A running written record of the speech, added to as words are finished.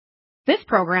This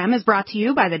program is brought to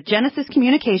you by the Genesis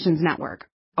Communications Network,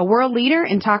 a world leader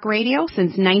in talk radio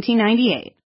since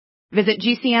 1998. Visit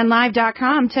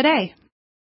GCNlive.com today.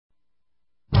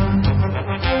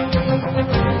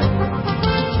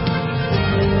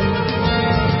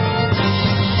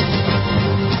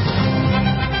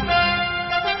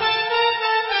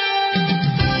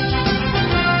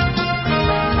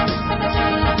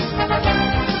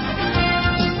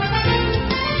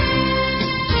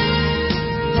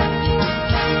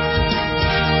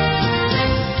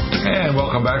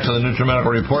 Welcome back to the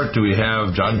NutriMedical Report. Do we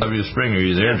have John W. Springer? Are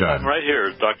you there, John? I'm right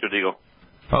here, Dr. Deagle.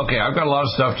 Okay, I've got a lot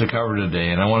of stuff to cover today,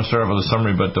 and I want to start off with a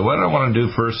summary, but what I want to do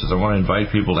first is I want to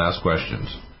invite people to ask questions.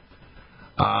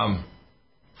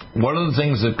 One of the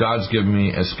things that God's given me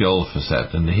a skill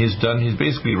set, and He's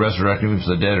basically resurrected me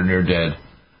from the dead or near dead,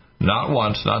 not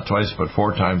once, not twice, but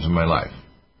 4 times in my life.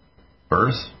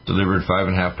 Birth, delivered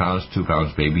 5.5 pounds, 2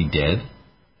 pounds baby, dead,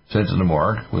 sent to the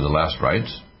morgue with the last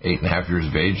rites, 8.5 years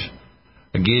of age.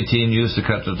 A guillotine used to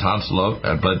cut the tonsil out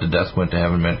and bled to death, went to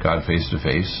heaven, met God face to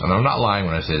face. And I'm not lying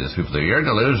when I say this. People say, you're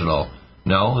delusional.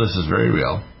 No, this is very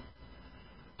real.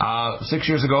 6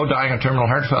 years ago, dying of terminal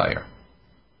heart failure.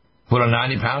 Put on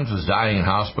 90 pounds, was dying in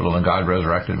hospital, and God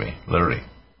resurrected me, literally.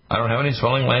 I don't have any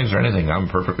swelling legs or anything. It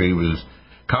was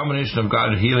a combination of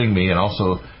God healing me and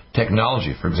also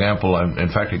technology. For example, in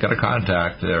fact, I got a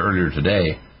contact earlier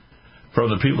today from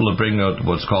the people that bring out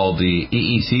what's called the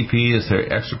EECP, is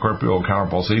their extracorporeal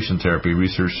counterpulsation therapy,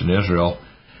 researched in Israel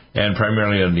and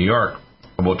primarily in New York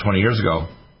about 20 years ago.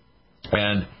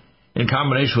 And in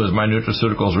combination with my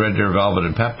nutraceuticals, red deer velvet,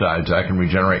 and peptides, I can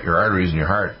regenerate your arteries in your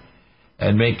heart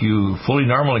and make you fully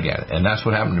normal again. And that's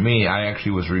what happened to me. I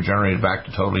actually was regenerated back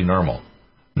to totally normal.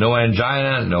 No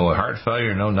angina, no heart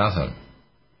failure, no nothing.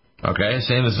 Okay,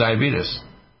 same as diabetes.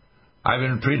 I've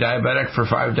been pre-diabetic for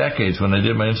 5 decades. When I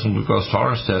did my insulin glucose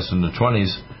tolerance test in the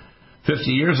 20s, 50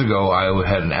 years ago, I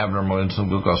had an abnormal insulin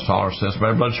glucose tolerance test.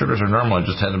 My blood sugars are normal. I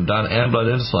just had them done, and blood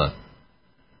insulin,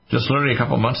 just literally a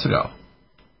couple months ago.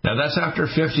 Now, that's after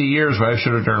 50 years where I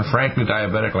should have turned frankly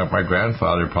diabetic like my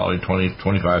grandfather probably 20,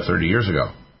 25, 30 years ago.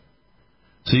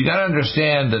 So you got to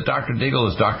understand that Dr. Deagle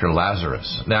is Dr.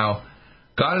 Lazarus. Now,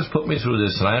 God has put me through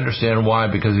this, and I understand why,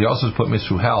 because He also has put me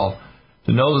through hell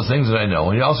to know the things that I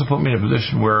know. And He also put me in a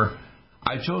position where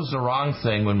I chose the wrong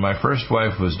thing when my first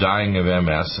wife was dying of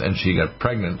MS, and she got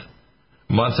pregnant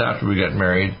months after we got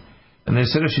married, and they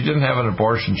said if she didn't have an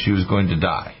abortion, she was going to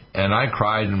die. And I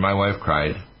cried, and my wife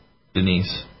cried,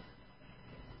 Denise.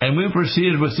 And we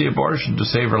proceeded with the abortion to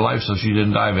save her life so she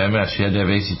didn't die of MS. She had to have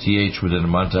ACTH within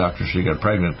a month after she got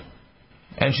pregnant.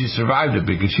 And she survived it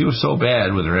because she was so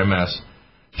bad with her MS.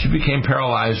 She became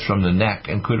paralyzed from the neck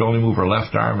and could only move her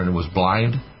left arm and was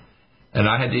blind. And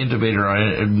I had to intubate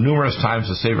her numerous times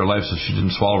to save her life so she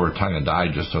didn't swallow her tongue and die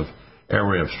just of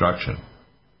airway obstruction.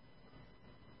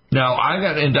 Now, I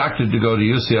got inducted to go to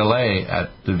UCLA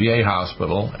at the VA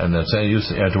hospital, and then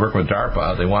I had to work with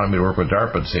DARPA. They wanted me to work with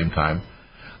DARPA at the same time.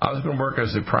 I was going to work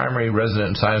as the primary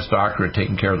resident science doctorate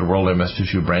taking care of the World MS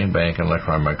Tissue Brain Bank and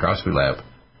electron microscopy lab.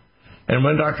 And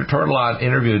when Dr. Tortolot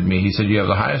interviewed me, he said, you have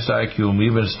the highest IQ, and we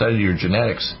even studied your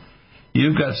genetics.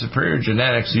 You've got superior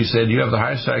genetics. He said, you have the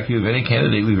highest IQ of any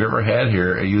candidate we've ever had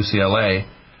here at UCLA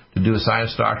to do a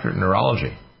science doctorate in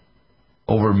neurology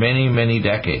over many, many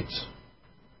decades.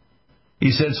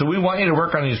 He said, so we want you to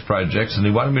work on these projects, and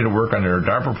he wanted me to work on their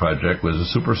DARPA project, which is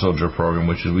a super soldier program,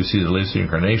 which is we see the latest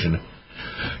incarnation.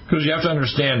 Because you have to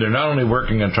understand, they're not only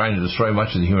working on trying to destroy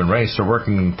much of the human race, they're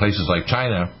working in places like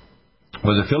China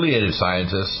with affiliated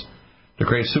scientists to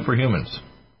create superhumans.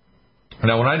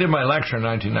 Now, when I did my lecture in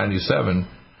 1997,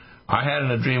 I had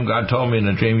in a dream, God told me in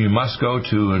a dream, you must go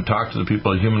to and talk to the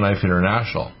people at Human Life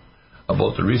International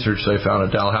about the research they found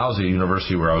at Dalhousie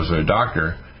University, where I was a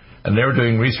doctor, and they were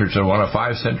doing research at one of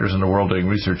 5 centers in the world doing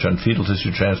research on fetal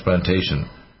tissue transplantation,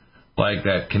 like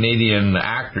that Canadian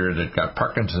actor that got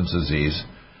Parkinson's disease.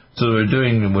 So they were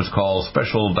doing what's called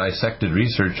special dissected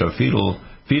research of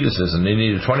fetuses, and they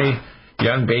needed 20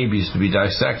 young babies to be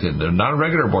dissected. Not a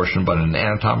regular abortion, but an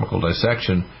anatomical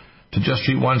dissection to just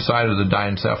treat one side of the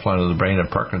diencephalon of the brain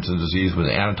of Parkinson's disease with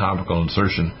anatomical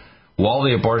insertion while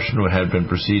the abortion had been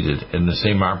preceded in the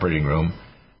same operating room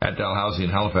at Dalhousie in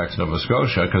Halifax, Nova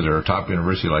Scotia, because they're a top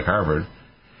university like Harvard.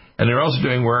 And they're also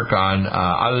doing work on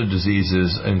other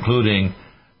diseases, including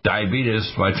diabetes,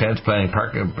 by transplanting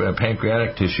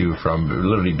pancreatic tissue from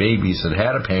literally babies that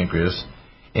had a pancreas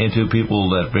into people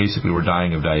that basically were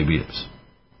dying of diabetes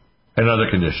and other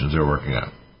conditions they were working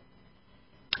on.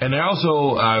 And they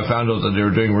also found out that they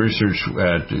were doing research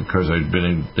because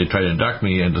they tried to induct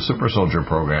me into the Super Soldier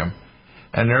program.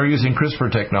 and they're using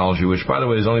CRISPR technology, which, by the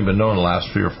way, has only been known in the last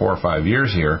 3 or 4 or 5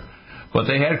 years here. But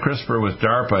they had CRISPR with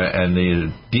DARPA and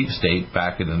the Deep State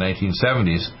back in the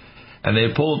 1970s, and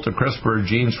they pulled the CRISPR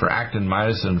genes for actin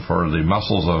myosin for the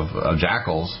muscles of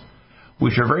jackals,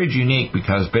 which are very unique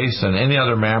because based on any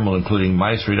other mammal, including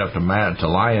mice right up to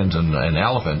lions and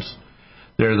elephants,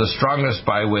 they're the strongest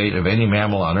by weight of any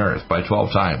mammal on Earth by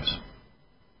 12 times.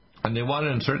 And they wanted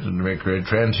to insert them to create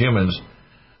transhumans.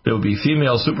 There would be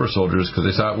female super soldiers because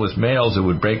they thought with males it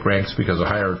would break ranks because of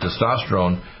higher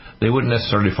testosterone. They wouldn't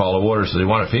necessarily follow orders, so they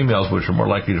wanted females which are more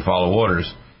likely to follow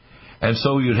orders. And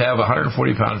so you'd have a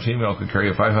 140-pound female could carry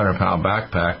a 500-pound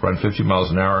backpack, run 50 miles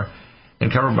an hour,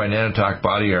 and covered by nanotoc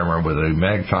body armor with a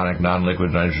magnetronic non-liquid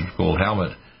nitrogen-cooled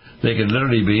helmet. They could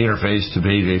literally be interfaced to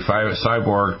be a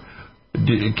cyborg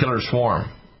killer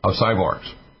swarm of cyborgs.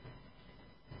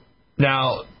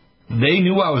 Now, they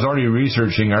knew I was already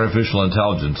researching artificial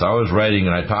intelligence. I was writing,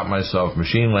 and I taught myself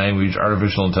machine language,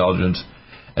 artificial intelligence,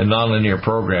 and nonlinear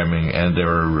programming, and they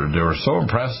were so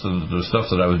impressed with the stuff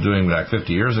that I was doing back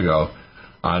 50 years ago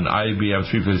on IBM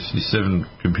 357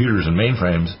 computers and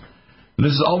mainframes. And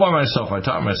this is all by myself. I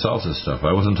taught myself this stuff.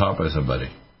 I wasn't taught by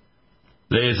somebody.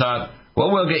 They thought,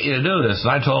 well, we'll get you to do this.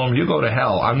 And I told them, you go to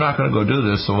hell. I'm not going to go do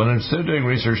this. So when instead of doing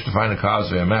research to find the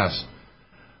cause of MS,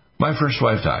 my first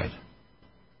wife died.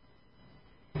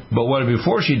 But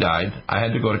before she died, I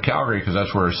had to go to Calgary because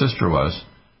that's where her sister was.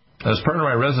 As part of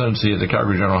my residency at the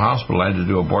Calgary General Hospital, I had to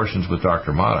do abortions with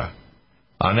Dr. Mata.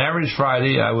 On average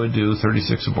Friday, I would do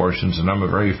 36 abortions, and I'm a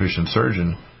very efficient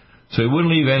surgeon, so he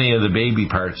wouldn't leave any of the baby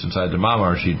parts inside the mama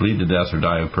or she'd bleed to death or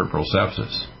die of puerperal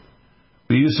sepsis.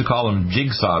 We used to call them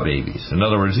jigsaw babies. In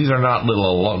other words, these are not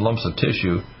little lumps of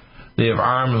tissue. They have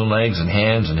arms and legs and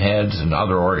hands and heads and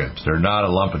other organs. They're not a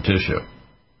lump of tissue.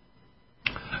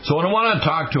 So when I want to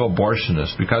talk to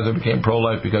abortionists, because I became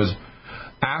pro-life, because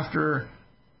after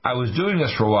I was doing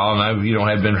this for a while and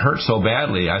I had been hurt so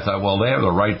badly, I thought, well, they have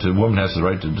the right to, a woman has the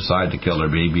right to decide to kill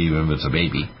their baby even if it's a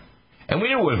baby. And we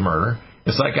knew it was murder.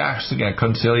 It's like asking a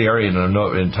consigliere in an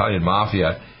Italian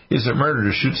mafia, is it murder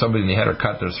to shoot somebody in the head or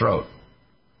cut their throat?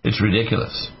 It's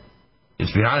ridiculous.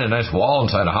 It's behind a nice wall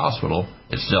inside a hospital.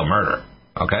 It's still murder.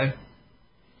 Okay?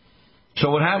 So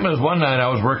what happened is one night I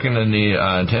was working in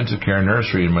the intensive care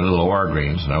nursery in my little OR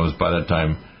Greens, and I was by that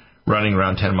time running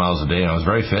around 10 miles a day, and I was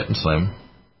very fit and slim.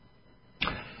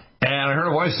 And I heard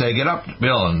a voice say, get up,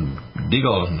 Bill, and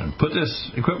Deagle, and put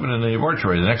this equipment in the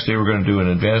abortory. The next day we're going to do an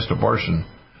advanced abortion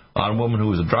on a woman who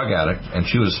was a drug addict, and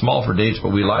she was small for dates,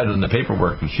 but we lied in the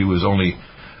paperwork that she was only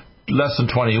less than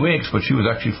 20 weeks, but she was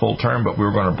actually full term, but we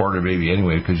were going to abort her baby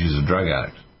anyway because she's a drug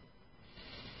addict.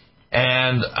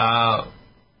 And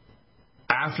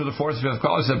after the fourth or fifth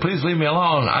call, I said, please leave me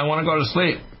alone. I want to go to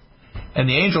sleep. And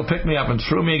the angel picked me up and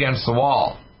threw me against the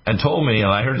wall and told me, and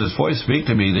I heard this voice speak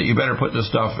to me, that you better put this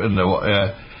stuff in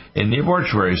the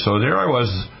abortory. So there I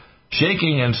was,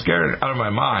 shaking and scared out of my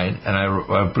mind, and I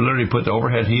literally put the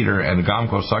overhead heater and the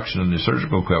Gomco suction and the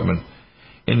surgical equipment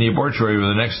in the abortory, where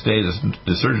the next day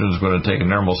the surgeon was going to take a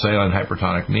normal saline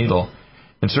hypertonic needle,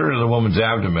 insert it in the woman's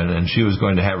abdomen, and she was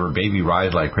going to have her baby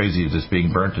rise like crazy, just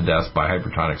being burnt to death by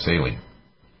hypertonic saline.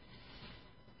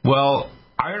 Well,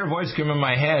 I heard a voice come in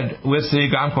my head with the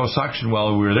Gomco suction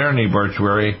while we were there in the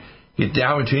abortory, get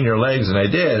down between your legs, and I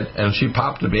did, and she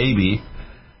popped the baby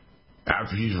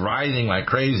after she's writhing like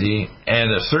crazy, and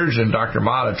the surgeon, Dr.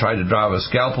 Mata, tried to drive a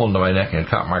scalpel into my neck and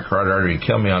cut my carotid artery and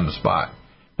kill me on the spot.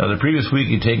 Now, the previous week,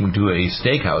 he'd taken me to a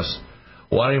steakhouse,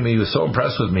 he was so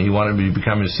impressed with me, he wanted me to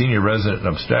become a senior resident in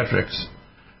obstetrics,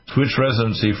 switch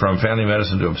residency from family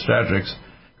medicine to obstetrics,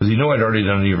 because he knew I'd already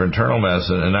done internal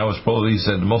medicine, and I was probably, he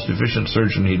said, the most efficient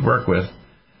surgeon he'd work with,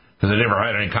 because I never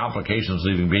had any complications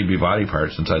leaving baby body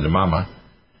parts inside the mama.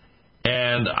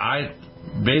 And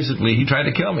he tried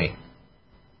to kill me.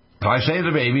 So I saved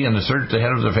the baby, and the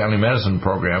head of the family medicine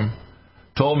program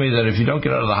told me that if you don't get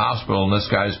out of the hospital and this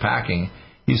guy's packing,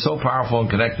 he's so powerful and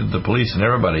connected to the police and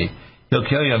everybody, he'll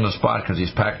kill you on the spot because he's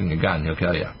packing a gun. He'll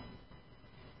kill you.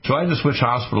 So I had to switch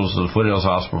hospitals to the Foothills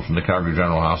Hospital from the Calgary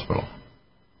General Hospital.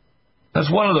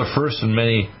 That's one of the first and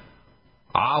many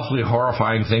awfully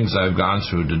horrifying things I've gone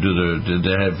through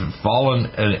to have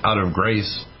fallen out of grace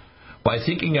by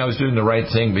thinking I was doing the right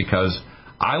thing because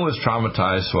I was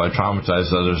traumatized, so I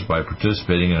traumatized others by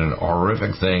participating in a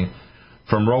horrific thing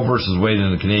from Roe versus Wade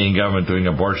and the Canadian government doing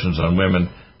abortions on women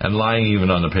and lying even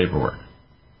on the paperwork.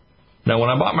 Now, when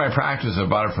I bought my practice, I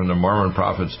bought it from the Mormon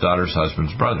prophet's daughter's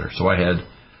husband's brother. So I had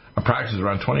a practice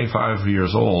around 25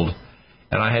 years old,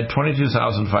 and I had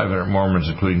 22,500 Mormons,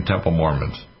 including Temple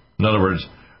Mormons. In other words,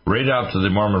 right up to the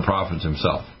Mormon prophet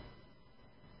himself.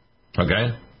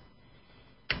 Okay?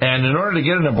 And in order to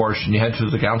get an abortion, you had to do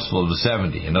the Counsel of the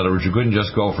 70. In other words, you couldn't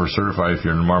just go for certified if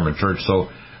you're in a Mormon church. So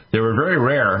they were very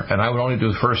rare, and I would only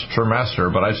do the first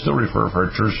trimester, but I still refer for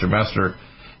a first trimester.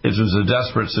 If it was a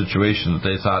desperate situation that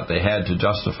they thought they had to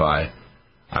justify,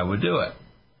 I would do it.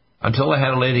 Until I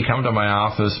had a lady come to my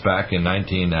office back in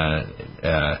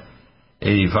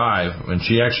 1985, when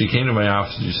she actually came to my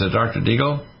office, she said, Dr.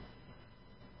 Deagle,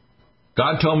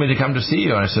 God told me to come to see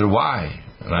you. And I said, why?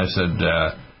 And I said,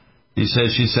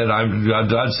 she said,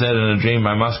 God said in a dream,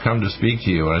 I must come to speak to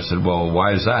you. And I said, well,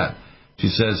 why is that? She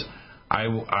says,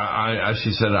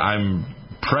 she said, I'm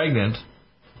pregnant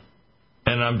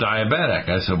and I'm diabetic.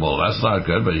 I said, well, that's not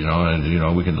good, but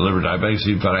we can deliver diabetics,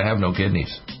 but I have no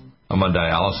kidneys. I'm on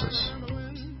dialysis.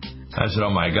 I said,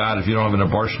 oh my God, if you don't have an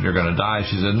abortion, you're going to die.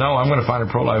 She said, no, I'm going to find a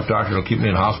pro-life doctor who'll keep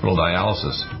me in hospital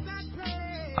dialysis.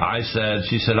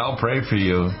 She said, I'll pray for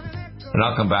you and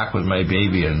I'll come back with my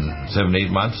baby in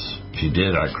 7-8 months. She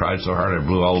did. I cried so hard I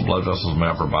blew all the blood vessels in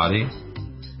my upper body.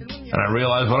 And I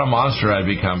realized what a monster I'd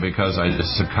become because I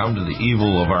just succumbed to the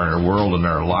evil of our world and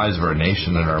our lives of our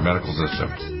nation and our medical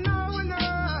system.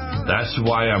 That's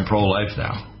why I'm pro-life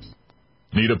now.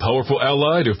 Need a powerful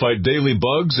ally to fight daily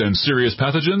bugs and serious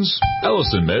pathogens?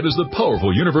 Allicin Med is the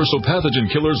powerful universal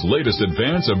pathogen killer's latest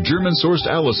advance of German-sourced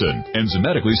allicin,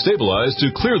 enzymatically stabilized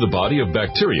to clear the body of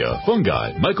bacteria,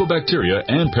 fungi, mycobacteria,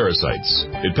 and parasites.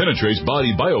 It penetrates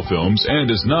body biofilms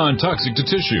and is non-toxic to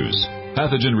tissues.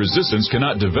 Pathogen resistance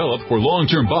cannot develop for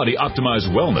long-term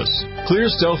body-optimized wellness. Clear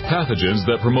stealth pathogens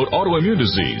that promote autoimmune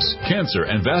disease,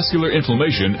 cancer, and vascular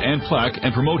inflammation and plaque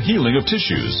and promote healing of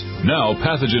tissues. Now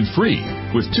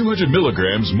pathogen-free. With 200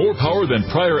 milligrams more power than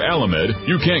prior Alamed,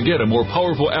 you can't get a more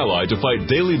powerful ally to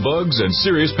fight daily bugs and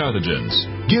serious pathogens.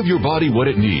 Give your body what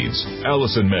it needs.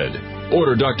 Allicin Med.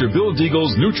 Order Dr. Bill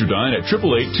Deagle's Nutridyne at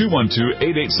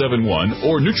 888-212-8871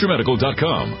 or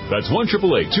NutriMedical.com. That's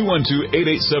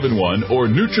 1-888-212-8871 or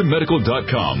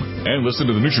NutriMedical.com. And listen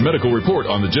to the NutriMedical Report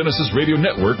on the Genesis Radio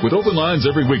Network with open lines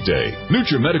every weekday.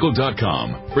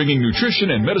 NutriMedical.com, bringing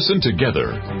nutrition and medicine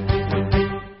together.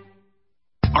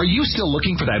 Are you still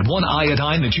looking for that one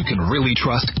iodine that you can really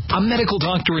trust? A medical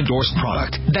doctor-endorsed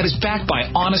product that is backed by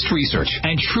honest research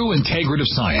and true integrative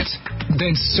science?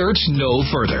 Then search no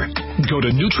further. Go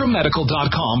to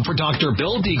NutriMedical.com for Dr.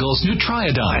 Bill Deagle's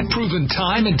Nutriodine, proven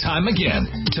time and time again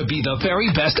to be the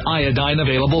very best iodine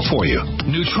available for you.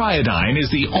 Nutriodine is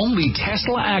the only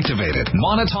Tesla-activated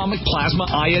monatomic plasma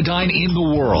iodine in the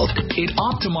world. It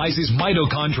optimizes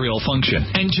mitochondrial function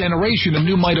and generation of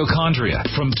new mitochondria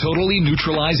from totally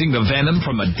neutralizing the venom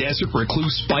from a desert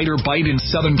recluse spider bite in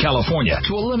Southern California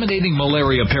to eliminating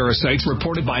malaria parasites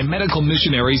reported by medical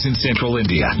missionaries in Central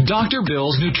India. Dr.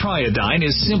 Bill's Nutriodine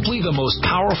is simply the most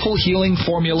powerful healing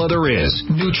formula there is.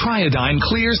 Nutriodine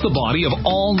clears the body of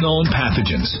all known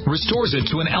pathogens, restores it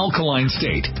to an alkaline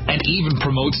state, and even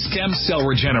promotes stem cell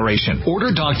regeneration.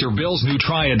 Order Dr. Bill's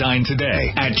Nutriodine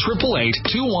today at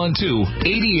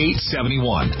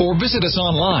 888-212-8871 or visit us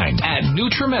online at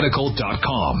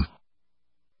NutriMedical.com.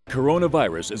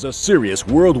 Coronavirus is a serious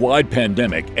worldwide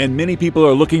pandemic, and many people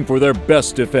are looking for their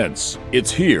best defense.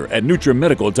 It's here at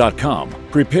NutriMedical.com.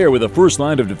 Prepare with a first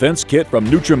line of defense kit from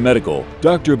NutriMedical.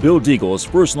 Dr. Bill Deagle's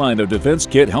first line of defense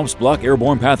kit helps block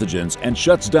airborne pathogens and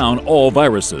shuts down all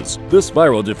viruses. This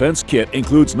viral defense kit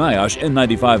includes NIOSH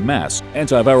N95 mask,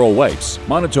 antiviral wipes,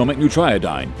 monatomic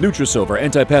Nutriodine, Nutrisilver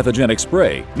antipathogenic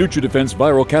spray, NutriDefense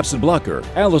viral capsid blocker,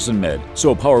 Allicin Med,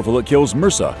 so powerful it kills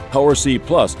MRSA, Power C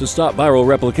Plus to stop viral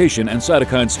replication and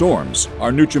cytokine storms.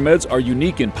 Our NutriMeds are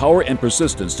unique in power and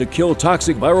persistence to kill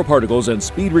toxic viral particles and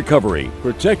speed recovery.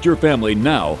 Protect your family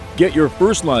now. Get your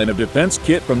first line of defense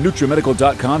kit from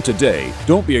NutriMedical.com today.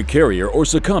 Don't be a carrier or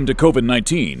succumb to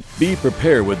COVID-19. Be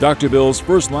prepared with Dr. Bill's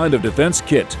first line of defense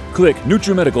kit. Click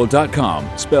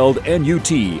NutriMedical.com, spelled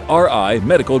N-U-T-R-I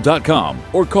Medical.com,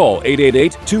 or call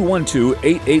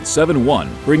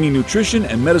 888-212-8871, bringing nutrition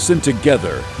and medicine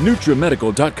together.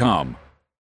 NutriMedical.com.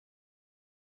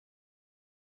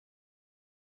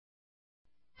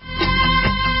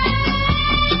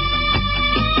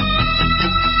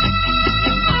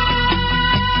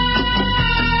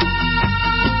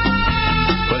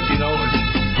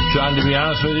 To be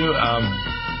honest with you,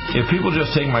 if people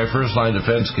just take my first line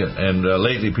defense kit, and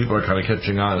lately people are kind of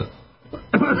catching on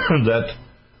that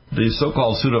the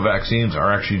so-called pseudo vaccines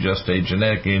are actually just a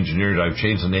genetically engineered, I've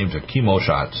changed the name to chemo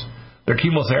shots. They're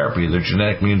chemotherapy. They're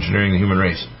genetically engineering the human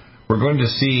race. We're going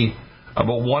to see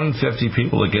about 150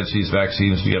 people that gets these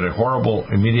vaccines to get a horrible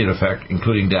immediate effect,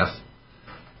 including death.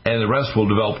 And the rest will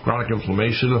develop chronic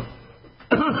inflammation,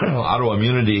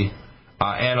 autoimmunity,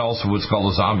 and also what's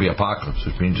called a zombie apocalypse,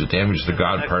 which means it damages the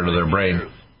God part of their brain.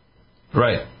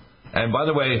 Right. And by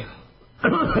the way,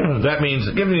 that means,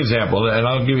 give me an example, and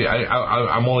I'll give you,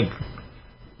 I'm only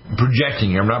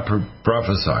projecting here, I'm not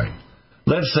prophesying.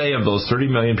 Let's say of those 30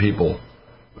 million people,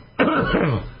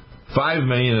 5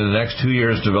 million in the next 2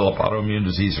 years develop autoimmune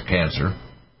disease or cancer.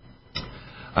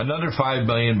 Another 5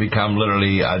 million become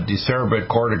literally decerebrate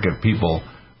corticate people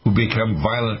who become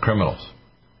violent criminals.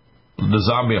 The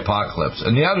zombie apocalypse.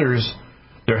 And the others,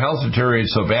 their health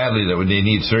deteriorates so badly that they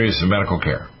need serious medical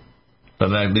care. The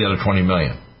other 20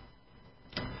 million.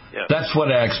 Yeah. That's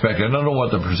what I expect. I don't know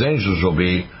what the percentages will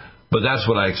be, but that's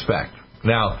what I expect.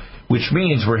 Now, which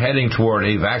means we're heading toward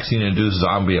a vaccine-induced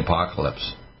zombie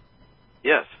apocalypse.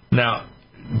 Yes. Now,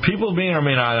 people may or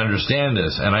may not understand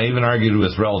this, and I even argued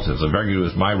with relatives. I've argued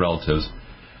with my relatives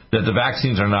that the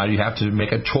vaccines are not, you have to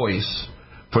make a choice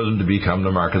for them to become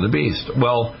the mark of the beast.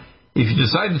 Well, if you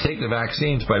decide to take the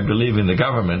vaccines by believing the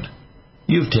government,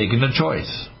 you've taken a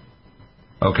choice.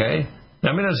 Okay?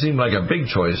 Now, it may not seem like a big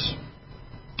choice.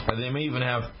 They may even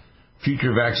have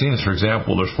future vaccines. For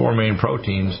example, there's 4 main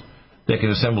proteins that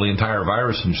can assemble the entire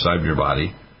virus inside your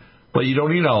body. But you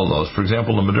don't need all of those. For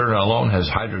example, the Moderna alone has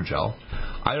hydrogel.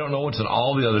 I don't know what's in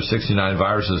all the other 69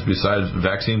 viruses besides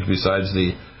vaccines, besides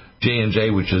the J&J,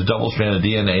 which is double-stranded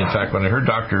DNA. In fact, when I heard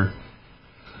Dr.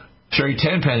 Sherry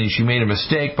Tenpenny, she made a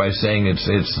mistake by saying it's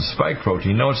the spike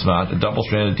protein. No, it's not. The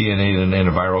double-stranded DNA and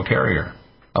a viral carrier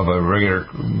of a regular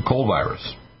cold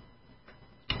virus.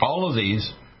 All of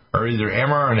these are either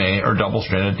mRNA or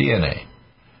double-stranded DNA.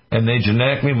 And they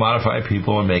genetically modify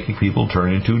people and making people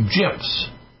turn into chimps.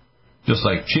 Just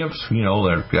like chimps,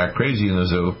 they're got crazy in the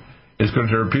zoo, it's going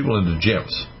to turn people into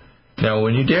chimps. Now,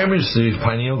 when you damage the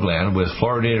pineal gland with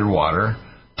fluoridated water,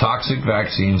 toxic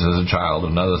vaccines as a child,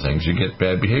 and other things, you get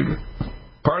bad behavior.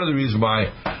 Part of the reason why,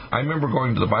 I remember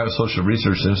going to the Biosocial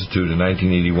Research Institute in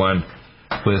 1981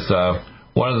 with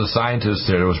one of the scientists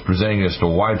there that was presenting as to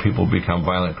why people become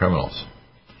violent criminals.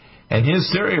 And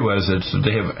his theory was that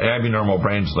they have abnormal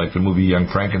brains like the movie Young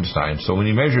Frankenstein. So when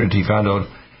he measured it, he found out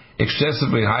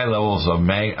excessively high levels of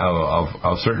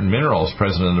certain minerals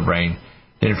present in the brain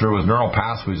interfere with neural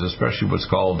pathways, especially what's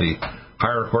called the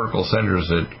higher cortical centers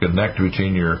that connect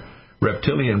between your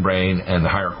reptilian brain and the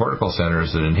higher cortical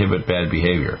centers that inhibit bad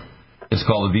behavior. It's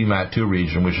called the VMAT2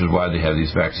 region, which is why they have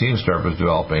these vaccine startups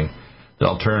developing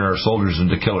that'll turn our soldiers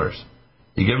into killers.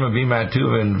 You give them a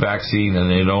VMAT2 vaccine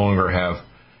and they no longer have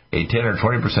a 10 or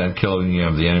 20% killing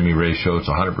of the enemy ratio. It's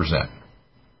 100%.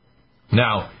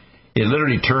 Now, it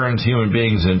literally turns human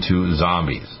beings into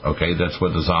zombies. Okay, that's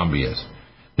what the zombie is.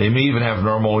 They may even have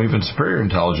normal, even superior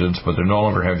intelligence, but they no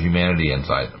longer have humanity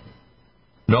inside them.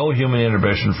 No human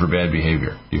intervention for bad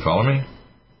behavior. Do you follow me?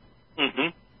 Mm-hmm.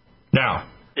 Now,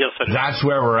 yes, that's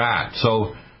where we're at.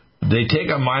 So they take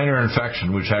a minor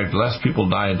infection, which had less people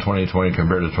die in 2020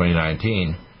 compared to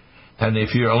 2019, and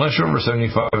unless you're over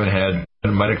 75 and had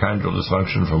mitochondrial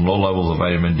dysfunction from low levels of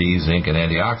vitamin D, zinc, and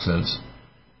antioxidants,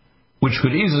 which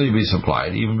could easily be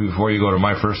supplied even before you go to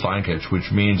my first line kit,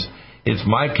 which means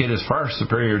my kit is far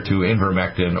superior to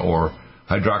ivermectin or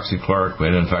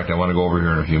hydroxychloroquine. In fact, I want to go over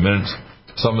here in a few minutes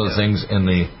some of the things in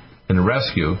the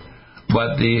rescue.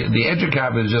 But the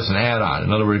EduCap is just an add-on.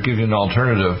 In other words, it gives you an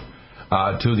alternative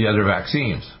to the other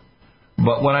vaccines.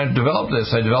 But when I developed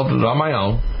this, I developed it on my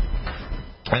own.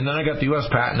 And then I got the U.S.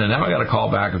 patent, and now I got a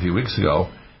call back a few weeks ago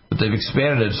that they've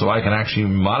expanded it so I can actually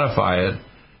modify it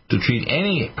to treat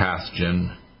any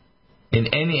pathogen in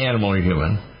any animal or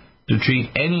human, to treat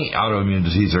any autoimmune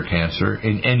disease or cancer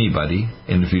in anybody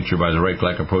in the future by the right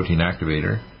glycoprotein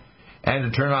activator,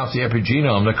 and to turn off the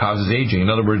epigenome that causes aging. In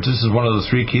other words, this is one of the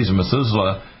 3 keys of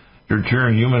Methuselah to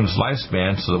return humans'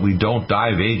 lifespan so that we don't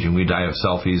die of aging, we die of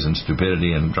selfies and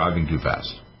stupidity and driving too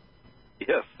fast.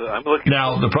 Yes, I'm looking.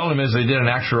 Now, the problem is they did an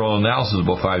actuarial analysis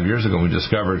about 5 years ago, and we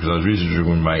discovered, because I was researching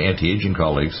with my anti-aging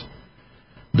colleagues,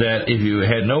 that if you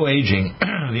had no aging,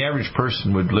 the average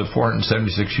person would live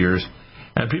 476 years,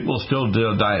 and people still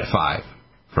die at 5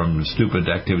 from stupid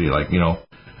activity. Like, we know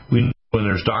when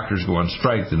there's doctors go on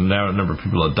strike, the number of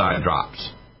people that die drops.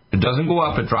 It doesn't go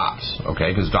up, it drops, okay,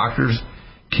 because doctors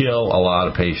kill a lot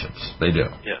of patients. They do.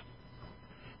 Yeah.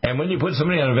 And when you put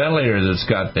somebody on a ventilator that's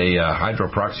got a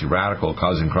hydroperoxy radical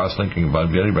causing cross-linking of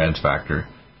Von-Willebrand's factor,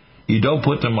 you don't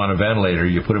put them on a ventilator,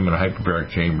 you put them in a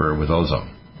hyperbaric chamber with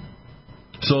ozone.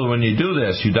 So when you do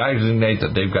this, you designate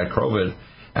that they've got COVID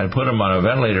and put them on a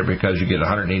ventilator because you get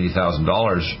 $180,000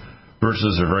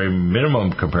 versus a very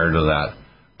minimum compared to that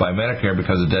by Medicare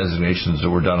because of designations that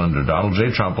were done under Donald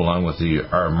J. Trump along with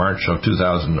our March of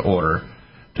 2000 order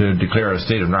to declare a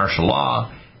state of martial law.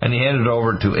 And he handed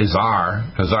over to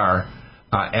Kazar,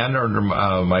 and under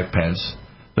Mike Pence,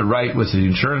 the right with the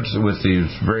insurance, with the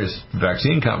various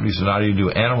vaccine companies to not even do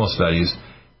animal studies,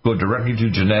 go directly to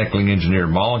genetically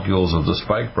engineered molecules of the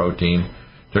spike protein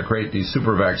to create these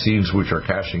super vaccines which are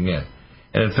cashing in.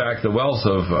 And in fact, the wealth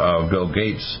of Bill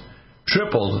Gates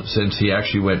tripled since he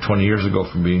actually went 20 years ago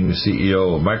from being the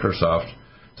CEO of Microsoft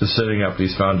to setting up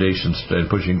these foundations and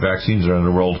pushing vaccines around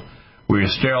the world, where he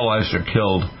sterilized or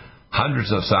killed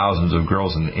hundreds of thousands of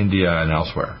girls in India and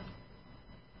elsewhere.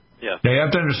 Yeah. Now, you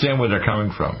have to understand where they're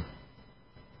coming from.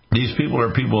 These people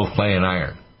are people of clay and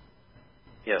iron.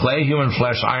 Yes. Clay, human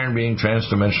flesh, iron being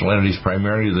transdimensional entities,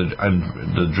 primarily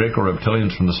the Draco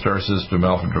reptilians from the star system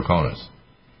Alpha Draconis.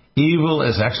 Evil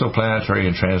is exoplanetary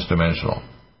and transdimensional.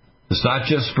 It's not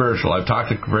just spiritual. I've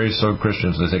talked to very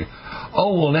Christians, and they say,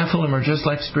 oh, well, Nephilim are just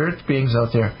like spirit beings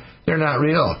out there. They're not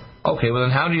real. Okay, well,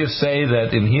 then how do you say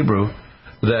that in Hebrew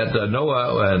that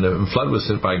Noah and the flood was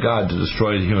sent by God to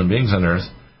destroy the human beings on earth?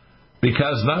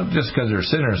 Because, not just because they're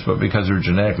sinners, but because they're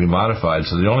genetically modified.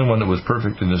 So the only one that was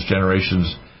perfect in his generations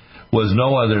was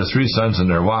Noah, their 3 sons, and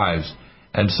their wives.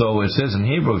 And so it says in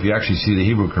Hebrew, if you actually see the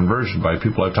Hebrew conversion by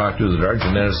people I've talked to that are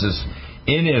geneticists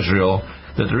in Israel,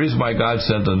 that the reason why God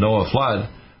sent the Noah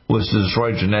flood was to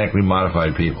destroy genetically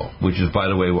modified people, which is, by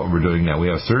the way, what we're doing now.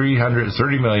 We have 30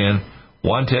 million,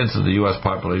 1/10 of the U.S.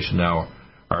 population now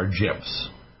are GIPPs.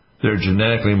 They're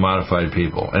genetically modified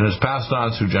people, and it's passed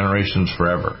on through generations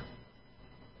forever.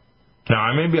 Now,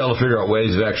 I may be able to figure out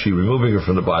ways of actually removing it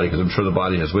from the body, because I'm sure the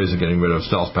body has ways of getting rid of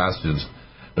stealth pathogens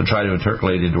and try to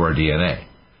intercalate into our DNA.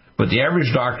 But the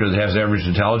average doctor that has average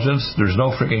intelligence, there's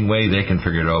no freaking way they can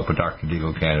figure it out, but Dr.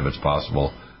 Deagle can if it's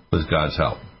possible with God's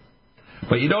help.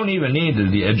 But you don't even need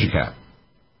the EduCap.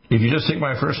 If you just take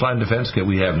my first-line defense kit,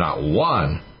 we have not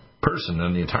one person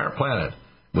on the entire planet.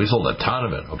 We sold a ton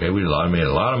of it, okay? We made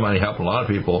a lot of money, helping a lot of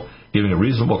people, giving a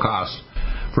reasonable cost.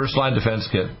 First-line defense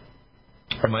kit.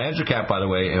 And my EduCap, by the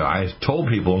way, I told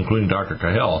people, including Dr.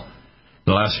 Cahill, in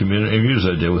the last few interviews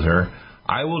I did with her,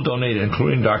 I will donate,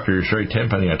 including Dr. Sherry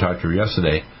Tenpenny, I talked to her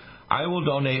yesterday, I will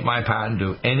donate my patent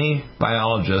to any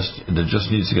biologist that just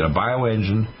needs to get a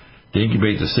bioengine to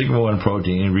incubate the sigma-1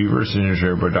 protein and reverse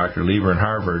engineer by Dr. Lieber in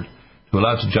Harvard to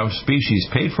allow it to jump species,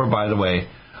 paid for, by the way,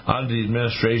 under the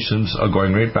administrations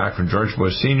going right back from George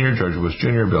Bush Sr., George Bush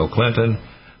Jr., Bill Clinton,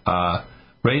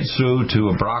 right through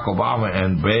to Barack Obama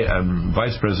and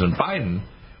Vice President Biden,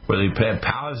 where they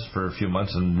paused for a few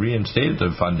months and reinstated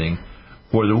the funding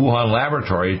for the Wuhan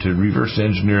laboratory to reverse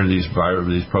engineer these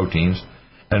proteins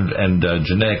and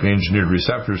genetically engineered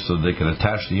receptors so they can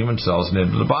attach the human cells and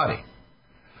into the body.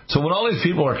 So when all these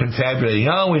people are confabulating,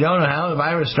 oh, we don't know how the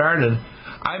virus started,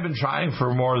 I've been trying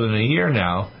for more than a year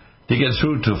now to get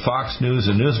through to Fox News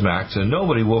and Newsmax, and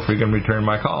nobody will freaking return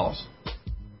my calls.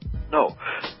 No,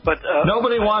 but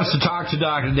nobody wants to talk to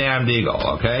Dr. Dan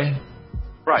Deagle, okay?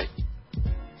 Right.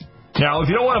 Now, if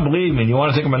you don't want to believe me and you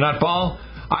want to think I'm a nutball,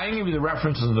 I can give you the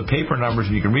references of the paper numbers,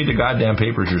 and you can read the goddamn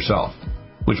papers yourself.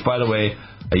 Which, by the way,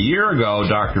 a year ago,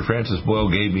 Dr. Francis Boyle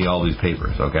gave me all these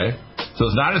papers, okay? So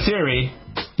it's not a theory.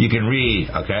 You can read,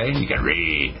 okay? You can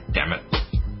read. Damn it.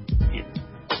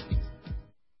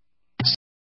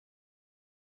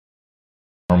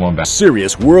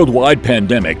 Serious worldwide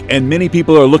pandemic, and many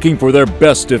people are looking for their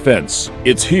best defense.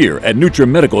 It's here at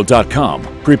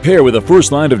NutriMedical.com. Prepare with a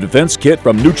first line of defense kit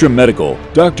from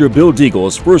NutriMedical. Dr. Bill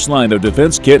Deagle's first line of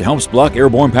defense kit helps block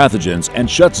airborne pathogens and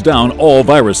shuts down all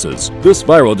viruses. This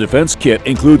viral defense kit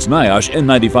includes NIOSH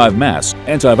N95 mask,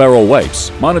 antiviral wipes,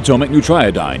 monatomic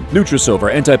nutriodine,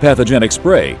 Nutrisilver antipathogenic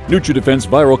spray, NutriDefense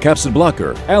viral capsid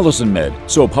blocker, Allison Med,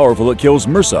 so powerful it kills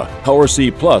MRSA, Power C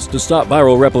Plus to stop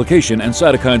viral replication and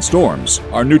cytokine storms.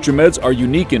 Our NutriMeds are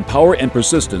unique in power and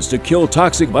persistence to kill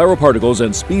toxic viral particles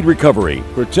and speed recovery.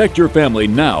 Protect your family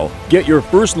now. Get your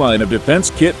first line of defense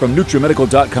kit from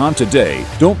NutriMedical.com today.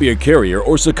 Don't be a carrier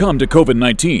or succumb to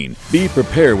COVID-19. Be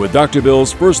prepared with Dr.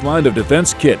 Bill's first line of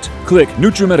defense kit. Click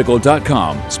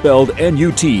NutriMedical.com, spelled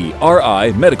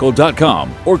N-U-T-R-I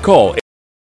medical.com, or call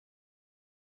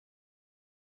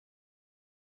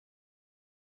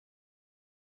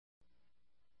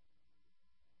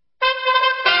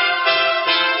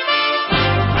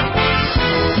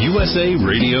USA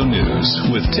Radio News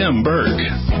with Tim Berg.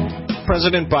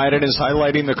 President Biden is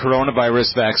highlighting the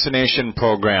coronavirus vaccination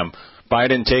program.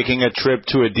 Biden taking a trip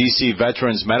to a D.C.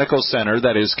 Veterans Medical Center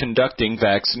that is conducting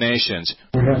vaccinations.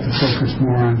 We have to focus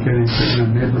more on getting to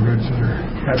neighborhoods that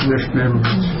are at-risk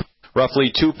neighborhoods.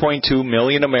 Roughly 2.2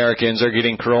 million Americans are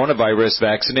getting coronavirus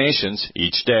vaccinations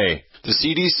each day. The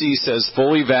CDC says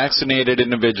fully vaccinated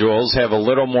individuals have a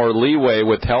little more leeway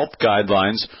with health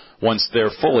guidelines, once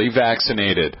they're fully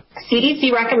vaccinated.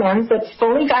 CDC recommends that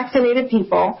fully vaccinated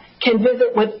people can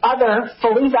visit with other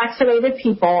fully vaccinated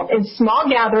people in small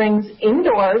gatherings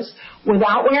indoors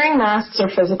without wearing masks or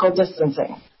physical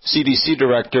distancing. CDC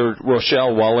Director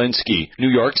Rochelle Walensky. New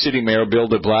York City Mayor Bill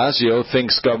de Blasio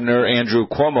thinks Governor Andrew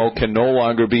Cuomo can no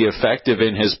longer be effective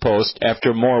in his post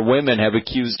after more women have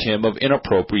accused him of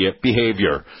inappropriate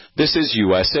behavior. This is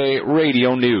USA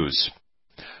Radio News.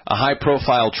 A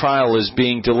high-profile trial is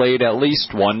being delayed at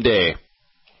least one day.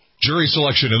 Jury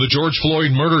selection in the George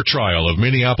Floyd murder trial of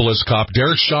Minneapolis cop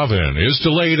Derek Chauvin is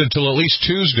delayed until at least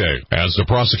Tuesday, as the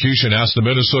prosecution asked the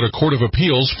Minnesota Court of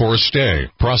Appeals for a stay.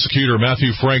 Prosecutor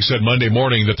Matthew Frank said Monday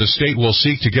morning that the state will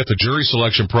seek to get the jury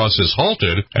selection process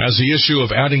halted as the issue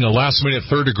of adding a last-minute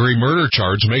third-degree murder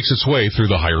charge makes its way through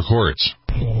the higher courts.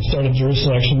 We started jury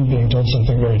selection being told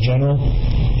something very general,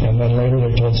 and then later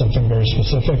they're told something very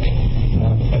specific.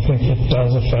 I think it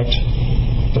does affect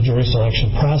the jury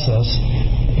selection process,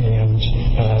 and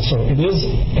so it is,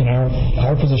 and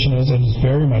our position is it is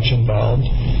very much involved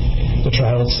the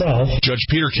trial itself. Judge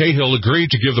Peter Cahill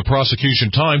agreed to give the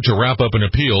prosecution time to wrap up an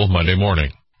appeal Monday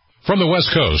morning. From the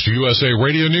West Coast, USA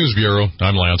Radio News Bureau,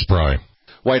 I'm Lance Pry.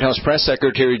 White House Press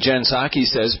Secretary Jen Psaki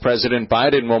says President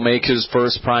Biden will make his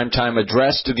first primetime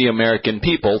address to the American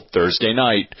people Thursday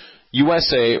night.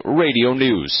 USA Radio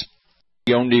News.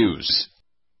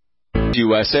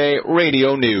 USA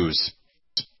Radio News.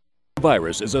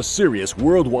 Virus is a serious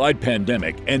worldwide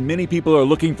pandemic, and many people are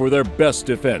looking for their best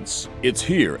defense. It's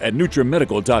here at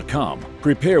NutriMedical.com.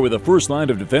 Prepare with a first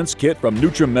line of defense kit from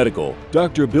NutriMedical.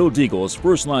 Dr. Bill Deagle's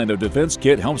first line of defense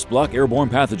kit helps block airborne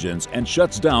pathogens and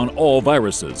shuts down all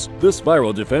viruses. This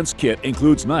viral defense kit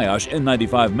includes NIOSH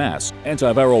N95 mask,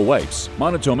 antiviral wipes,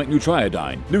 monatomic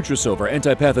Nutriodine, Nutrisilver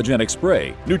antipathogenic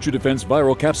spray, NutriDefense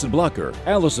viral capsid blocker,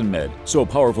 Allison Med, so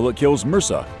powerful it kills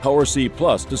MRSA, Power C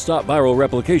Plus to stop viral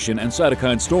replication and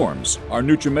cytokine storms. Our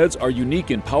NutriMeds are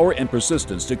unique in power and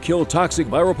persistence to kill toxic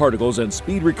viral particles and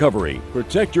speed recovery.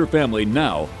 Protect your family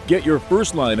now. Get your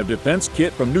first line of defense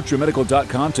kit from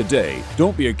NutriMedical.com today.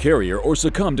 Don't be a carrier or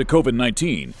succumb to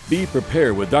COVID-19. Be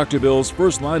prepared with Dr. Bill's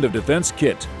first line of defense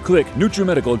kit. Click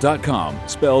NutriMedical.com,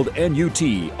 spelled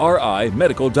N-U-T-R-I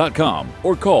medical.com,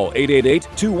 or call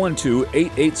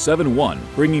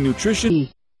 888-212-8871. Bringing nutrition.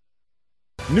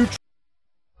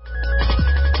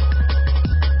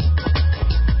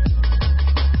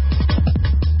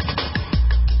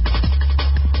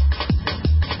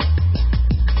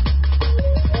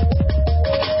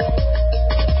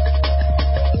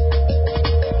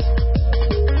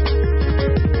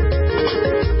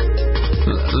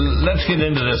 Let's get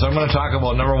into this. I'm going to talk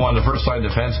about, number one, the first line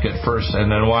defense kit first, and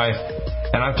then why.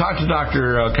 And I've talked to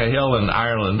Dr. Cahill in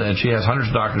Ireland, and she has hundreds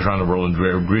of doctors around the world, in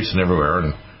Greece and everywhere,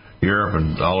 and Europe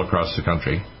and all across the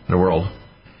country, the world.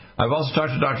 I've also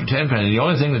talked to Dr. Tenpenny. The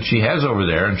only thing that she has over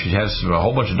there, and she has a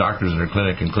whole bunch of doctors in her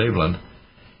clinic in Cleveland,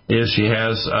 is she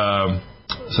has some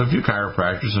few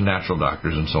chiropractors and natural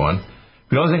doctors and so on.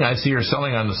 The only thing I see her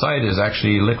selling on the site is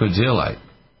actually liquid zeolite.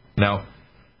 Now,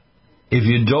 if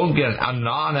you don't get a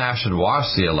non-acid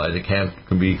wash zeolite, it can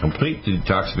be complete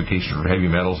detoxification from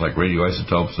heavy metals like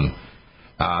radioisotopes and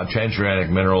transuranic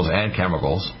minerals and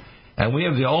chemicals. And we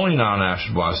have the only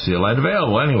non-acid wash zeolite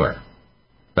available anywhere.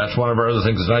 That's one of our other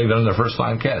things that's not even in the first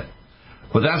line kit.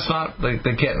 But that's not the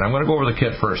kit. And I'm going to go over the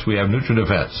kit first. We have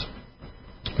NutriDefense.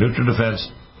 NutriDefense,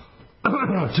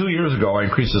 2 years ago,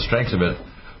 I increased the strength of it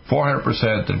 400%.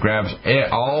 That grabs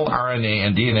all RNA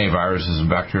and DNA viruses and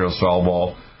bacterial cell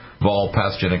wall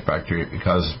pathogenic bacteria,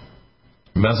 because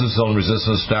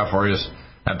methicillin-resistant Staph aureus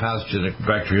and pathogenic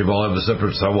bacteria all have a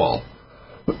separate cell wall.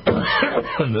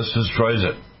 And this destroys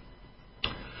it.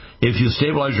 If you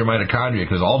stabilize your mitochondria,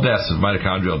 because all death is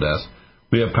mitochondrial death,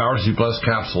 we have Power C Plus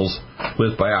capsules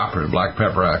with bioperine, black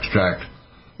pepper extract,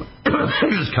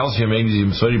 calcium,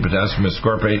 magnesium, sodium, potassium,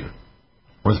 ascorbate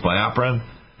with bioperine.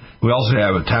 We also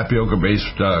have a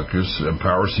tapioca-based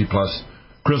Power C Plus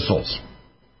crystals.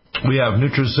 We have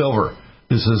Nutrisilver.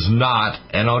 This is not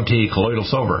NOT colloidal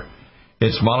silver.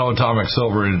 It's monoatomic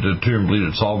silver in a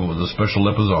deuterium-bleeded solvent with a special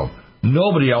liposome.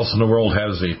 Nobody else in the world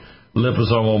has the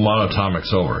liposomal monatomic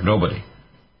silver. Nobody.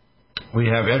 We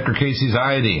have Edgar Casey's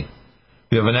iodine.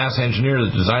 We have a NASA engineer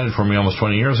that designed it for me almost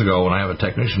 20 years ago. When I have a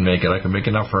technician make it, I can make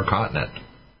enough for a continent.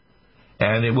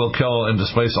 And it will kill and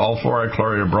displace all fluoride,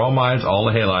 chloride, bromides, all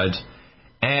the halides,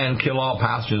 and kill all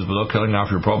pathogens without killing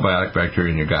off your probiotic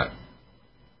bacteria in your gut.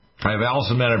 I have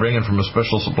Allison Med I bring in from a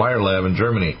special supplier lab in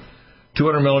Germany.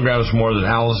 200 milligrams more than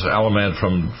Alamed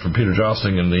from Peter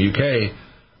Jostling in the UK,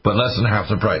 but less than half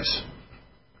the price.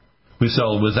 We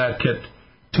sell with that kit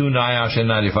 2 NIOSH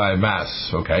N95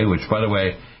 masks, okay, which, by the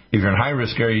way, If you're in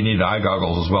high-risk area, you need eye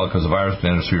goggles as well because the virus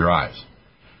can enter through your eyes.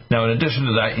 Now, in addition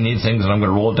to that, you need things, and I'm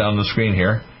going to roll it down the screen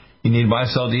here. You need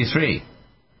Micelle D3.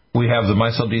 We have the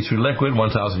Micelle D3 liquid,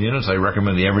 1,000 units. I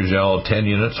recommend the Evergel 10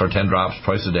 units or 10 drops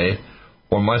twice a day,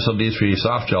 or Micelle D3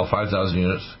 soft gel, 5,000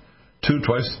 units,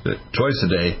 twice a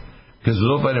day. Because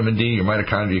without vitamin D, your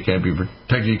mitochondria can't be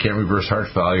protected. You can't reverse heart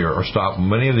failure or stop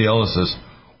many of the illnesses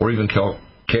or even kill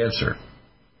cancer.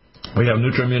 We have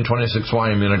NutriMune 26Y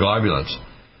immunoglobulins.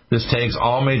 This takes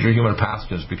all major human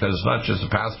pathogens because it's not just the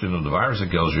pathogen of the virus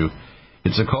that kills you.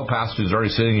 It's the co-pathogens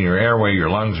already sitting in your airway, your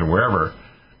lungs, or wherever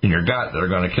in your gut that are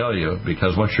going to kill you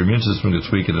because once your immune system gets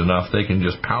weakened enough, they can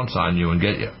just pounce on you and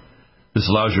get you. This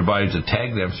allows your body to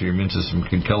tag them so your immune system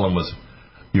can kill them with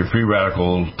your free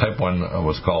radical type 1,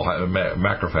 what's called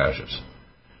macrophages.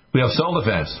 We have cell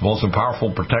defense. The most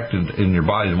powerful protectant in your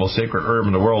body, the most sacred herb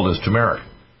in the world is turmeric.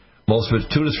 Most of it's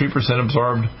 2 to 3%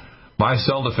 absorbed. My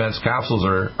cell defense capsules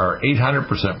are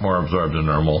 800% more absorbed than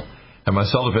normal. And my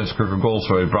cell defense Kirker Gold,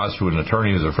 so I brought through an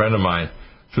attorney who's a friend of mine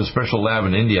to a special lab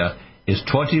in India, is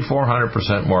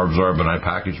 2,400% more absorbed than I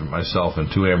package it myself in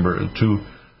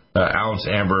 2-ounce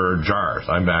amber jars.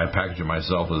 I package it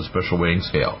myself with a special weighing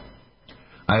scale.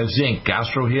 I have zinc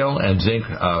GastroHeal and zinc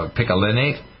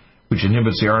picolinate, which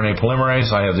inhibits the RNA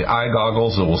polymerase. I have the eye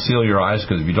goggles that will seal your eyes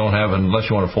because if you don't have, unless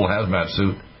you want a full hazmat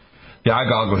suit, the eye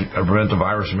goggles prevent the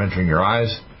virus from entering your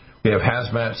eyes. We have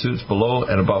hazmat suits below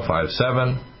and above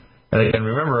 5'7". And again,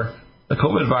 remember, the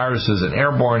COVID virus is an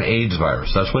airborne AIDS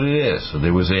virus. That's what it is. So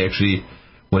there was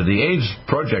well, the AIDS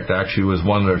project actually was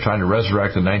one that they're trying to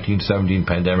resurrect the 1917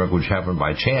 pandemic, which happened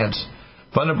by chance,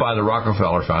 funded by the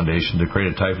Rockefeller Foundation to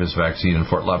create a typhus vaccine in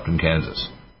Fort Lupton, Kansas.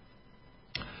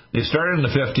 They started in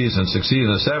the 50s and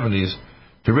succeeded in the 70s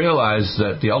to realize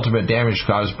that the ultimate damage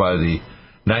caused by the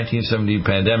 1917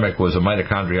 pandemic was a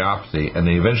mitochondriopathy, and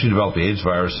they eventually developed the AIDS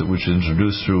virus, which was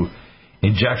introduced through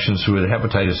injections through a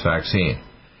hepatitis vaccine.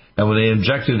 And when they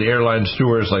injected airline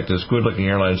stewards, like this good-looking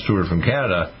airline steward from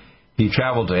Canada, he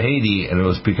traveled to Haiti, and it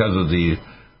was because of the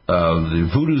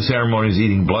voodoo ceremonies,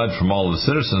 eating blood from all of the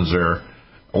citizens there,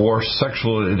 or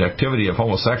sexual activity of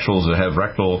homosexuals that have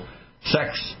rectal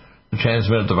sex to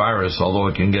transmit the virus, although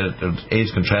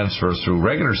AIDS can transfer through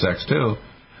regular sex too,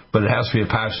 but it has to be a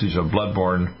passage of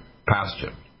bloodborne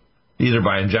pathogen, either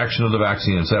by injection of the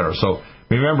vaccine, etc. So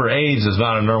remember, AIDS is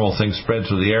not a normal thing spread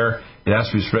through the air. It has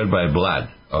to be spread by blood,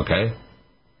 okay,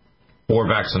 or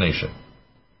vaccination.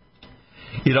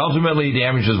 It ultimately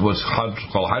damages what's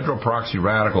called hydroperoxy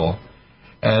radical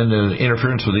and the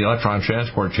interference with the electron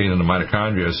transport chain in the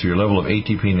mitochondria, so your level of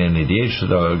ATP and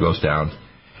NADH goes down,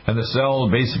 and the cell,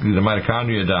 basically the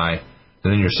mitochondria die,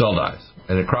 and then your cell dies.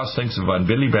 And it cross-links von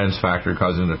Willebrand's factor,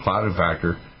 causing the Claudin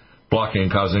factor blocking,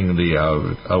 causing the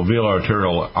alveolar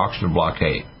arterial oxygen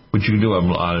blockade, which you can do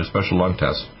on a special lung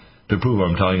test to prove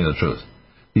I'm telling you the truth.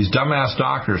 These dumbass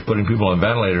doctors putting people on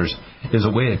ventilators is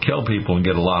a way to kill people and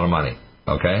get a lot of money.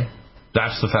 Okay?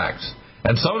 That's the facts.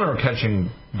 And some of them are catching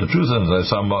the truth. I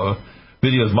saw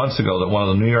videos months ago that one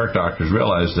of the New York doctors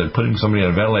realized that putting somebody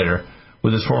on a ventilator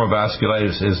with this form of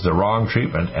vasculitis is the wrong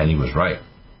treatment, and he was right.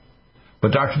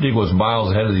 But Dr. Deagle was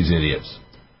miles ahead of these idiots.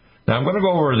 Now, I'm going to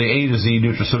go over the A to Z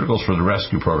nutraceuticals for the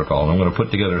rescue protocol, and I'm going to put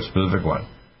together a specific one.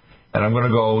 And I'm going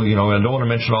to go, I don't want to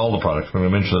mention all the products. I'm going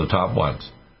to mention the top ones.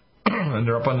 And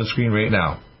they're up on the screen right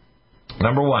now.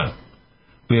 Number one,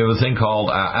 we have a thing called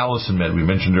Allison Med, we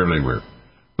mentioned earlier.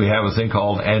 We have a thing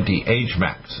called Anti-Age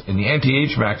Max. And the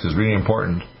Anti-Age Max is really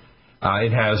important.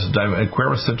 It has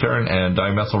quercetin and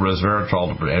dimethyl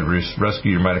resveratrol to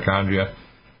rescue your mitochondria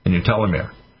and your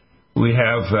telomere. We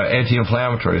have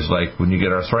anti-inflammatories, like when you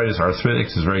get arthritis,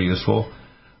 arthritics is very useful.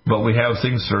 But we have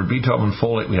things that are B12 and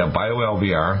folate. We have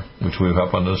BioLVR, which we have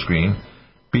up on the screen.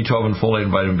 B12 and folate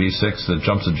and vitamin B6 that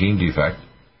jumps a gene defect.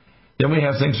 Then we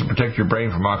have things to protect your brain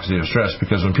from oxidative stress,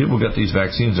 because when people get these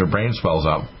vaccines, their brain swells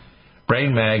up.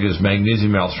 Brain Mag is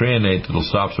magnesium L-threonate that will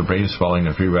stop the brain swelling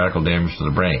and free radical damage to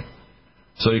the brain.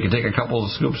 So you can take a couple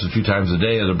of scoops a few times a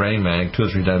day of the Brain Mag, 2 or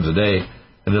 3 times a day,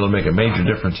 and it'll make a major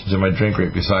difference. It's in my drink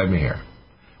right beside me here.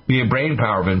 We have Brain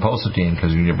Power vinpocetine,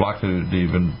 because when you block the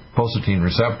vinpocetine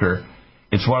receptor,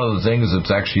 it's one of the things that's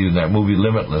actually in that movie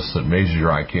Limitless that raises your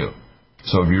IQ.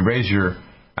 So if you raise your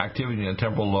activity in the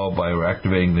temporal lobe by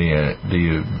activating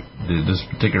this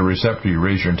particular receptor, you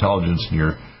raise your intelligence and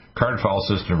your card file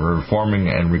system for forming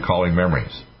and recalling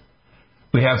memories.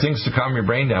 We have things to calm your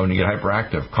brain down when you get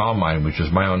hyperactive. Calm Mind, which is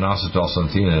myo-inositol,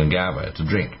 xanthine, and GABA. It's a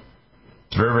drink.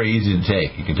 It's very, very easy to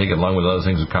take. You can take it along with other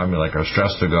things that calm you, like our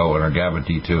Stress to Go and our GABA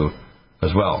T2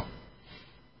 as well.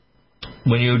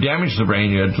 When you damage the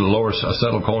brain, you have to lower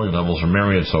acetylcholine levels from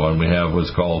memory and so on. We have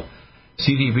what's called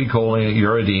CDP-choline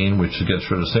uridine, which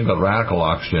gets rid of single radical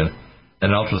oxygen,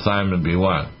 and ultrathymine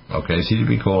B1. Okay,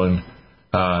 CDP-choline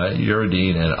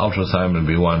uridine and ultrathymine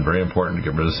B1, very important to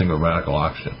get rid of single radical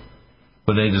oxygen.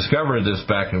 When they discovered this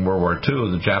back in World War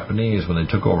II, the Japanese, when they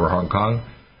took over Hong Kong,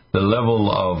 the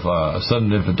level of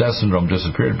sudden infant death syndrome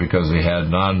disappeared because they had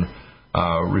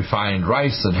non-refined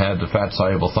rice that had the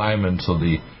fat-soluble thiamine, so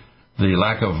the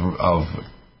lack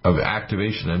of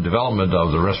activation and development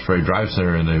of the respiratory drive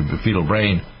center in the fetal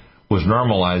brain was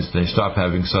normalized, and they stopped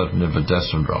having sudden infant death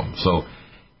syndrome. So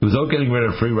without getting rid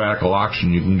of free radical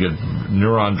oxygen, you can get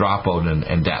neuron dropout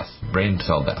and death, brain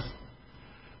cell death.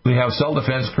 We have Cell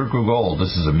Defense Kirkwood Gold.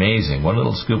 This is amazing. One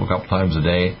little scoop a couple times a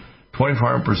day,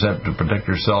 24% to protect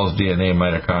your cells, DNA, and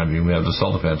mitochondria. We have the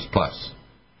Cell Defense Plus.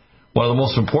 One of the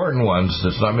most important ones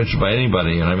that's not mentioned by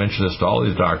anybody, and I mention this to all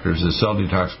these doctors, is Cell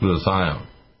Detox Glutathione.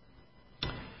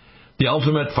 The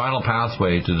ultimate final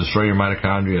pathway to destroy your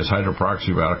mitochondria is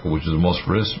hydroperoxy radical, which is the most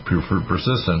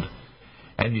persistent.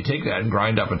 And you take that and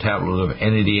grind up a tablet of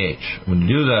NADH. When you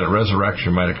do that, it resurrects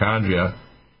your mitochondria.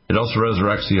 It also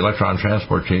resurrects the electron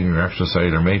transport chain in your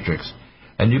extracellular matrix.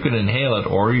 And you can inhale it,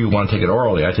 or you want to take it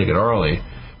orally. I take it orally.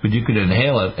 But you can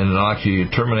inhale it, and it'll actually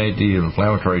terminate the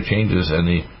inflammatory changes and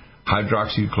the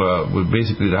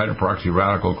basically the hydroperoxy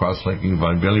radical cross-linking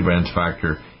von Willebrand's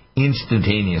factor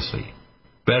instantaneously.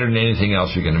 Better than anything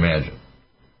else you can imagine.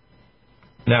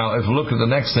 Now, if we look at the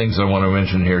next things I want to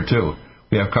mention here, too.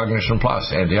 We have Cognition Plus,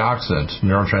 antioxidants,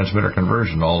 neurotransmitter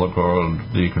conversion, all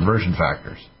the conversion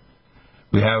factors.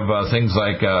 We have things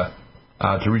like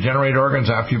to regenerate organs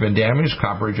after you've been damaged,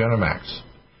 Copper Regenemax.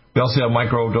 We also have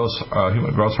microdose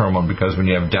human growth hormone, because when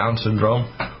you have Down syndrome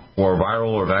or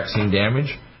viral or vaccine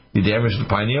damage, you damage the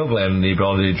pineal gland and the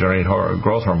ability to generate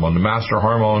growth hormone. The master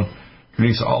hormone to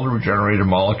release all the regenerative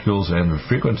molecules and the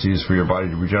frequencies for your body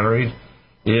to regenerate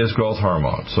is growth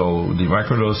hormone. So the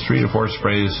microdose 3 to 4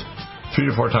 sprays 3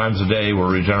 to 4 times a day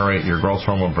will regenerate your growth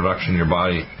hormone production in your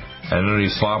body and really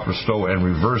stop, restore, and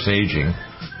reverse aging,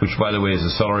 which, by the way, is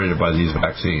accelerated by these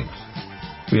vaccines.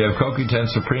 We have CoQ10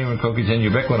 Supreme and CoQ10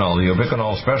 Ubiquinol. The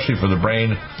Ubiquinol, especially for the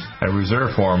brain and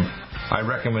reserve form, I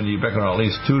recommend Ubiquinol at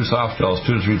least 2 soft gels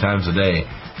 2 to 3 times a day.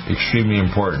 Extremely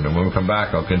important. And when we come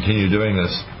back, I'll continue doing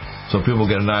this so people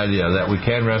get an idea that we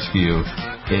can rescue you.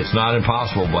 It's not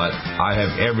impossible, but I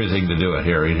have everything to do it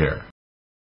here, right here.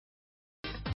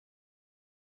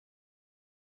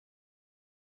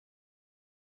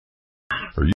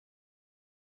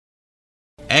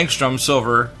 Angstrom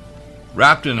silver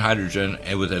wrapped in hydrogen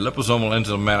and with a liposomal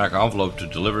enzymatic envelope to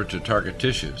deliver to target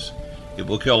tissues. It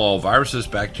will kill all viruses,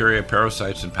 bacteria,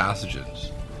 parasites, and pathogens.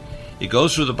 It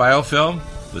goes through the biofilm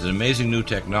with an amazing new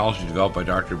technology developed by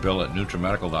Dr. Bill at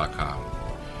NutriMedical.com.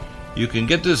 You can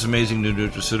get this amazing new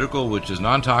nutraceutical, which is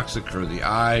non-toxic for the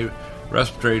eye,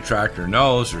 respiratory tract, or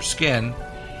nose, or skin,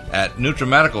 at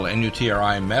NutriMedical,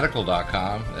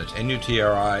 NutriMedical.com. That's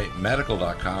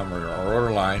NutriMedical.com, or our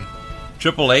order line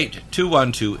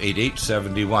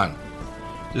 888-212-8871.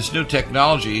 This new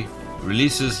technology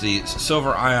releases the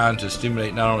silver ion to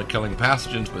stimulate not only killing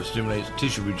pathogens, but stimulates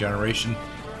tissue regeneration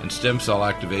and stem cell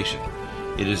activation.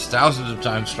 It is thousands of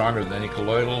times stronger than any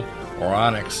colloidal or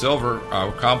onyx silver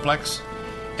complex,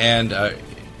 and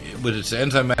with its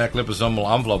enzymatic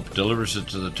liposomal envelope, delivers it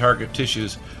to the target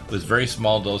tissues with very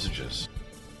small dosages.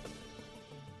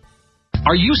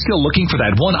 Are you still looking for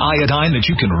that one iodine that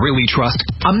you can really trust?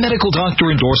 A medical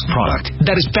doctor-endorsed product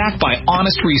that is backed by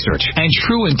honest research and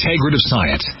true integrative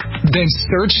science? Then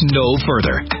search no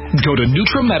further. Go to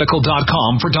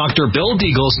NutriMedical.com for Dr. Bill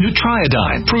Deagle's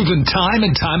Nutriodine, proven time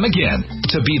and time again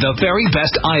to be the very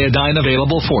best iodine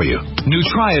available for you.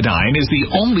 Nutriodine is the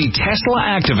only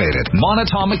Tesla-activated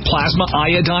monatomic plasma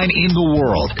iodine in the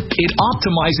world. It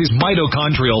optimizes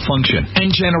mitochondrial function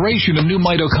and generation of new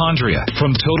mitochondria,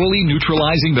 from totally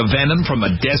neutralizing the venom from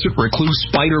a desert recluse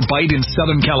spider bite in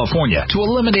Southern California to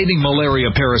eliminating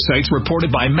malaria parasites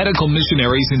reported by medical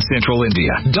missionaries in Central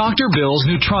India. Dr. Bill's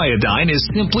Nutriodine is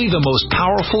simply the most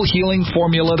powerful healing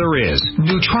formula there is.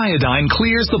 Nutriodine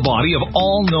clears the body of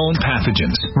all known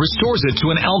pathogens, restores it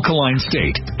to an alkaline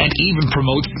state, and even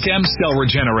promotes stem cell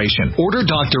regeneration. Order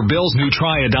Dr. Bill's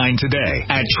Nutriodine today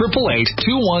at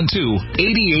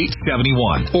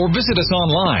 888-212-8871 or visit us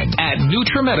online at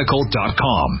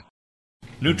NutriMedical.com.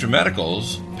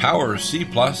 NutriMedical's Power C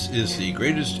Plus is the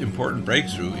greatest important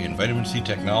breakthrough in vitamin C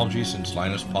technology since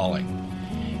Linus Pauling.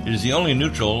 It is the only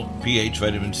neutral pH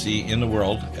vitamin C in the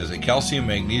world as a calcium,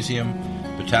 magnesium,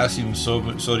 potassium,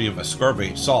 sodium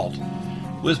ascorbate salt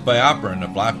with BioPerine, a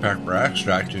black pepper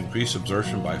extract, to increase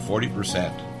absorption by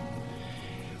 40%.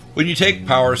 When you take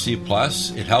Power C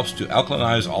Plus, it helps to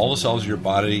alkalinize all the cells of your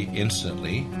body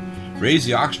instantly, raise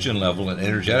the oxygen level and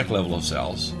energetic level of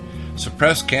cells,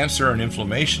 suppress cancer and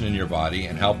inflammation in your body,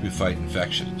 and help you fight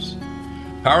infections.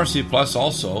 Power C Plus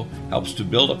also helps to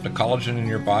build up the collagen in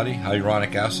your body,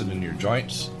 hyaluronic acid in your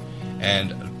joints,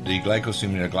 and the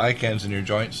glycosaminoglycans in your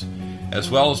joints, as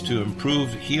well as to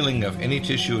improve healing of any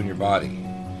tissue in your body.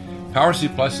 Power C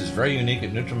Plus is very unique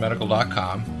at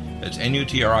NutriMedical.com. It's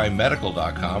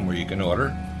NutriMedical.com where you can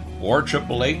order, or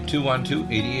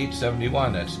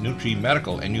 888-212-8871. That's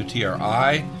NutriMedical,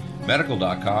 NUTRI,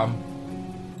 medical.com.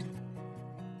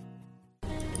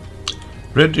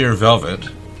 Red Deer Velvet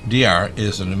DR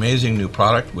is an amazing new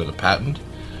product with a patent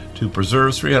to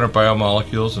preserve 300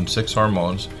 biomolecules and 6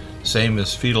 hormones, same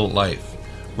as fetal life,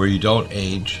 where you don't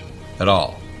age at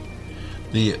all.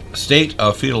 The state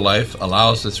of fetal life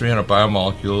allows the 300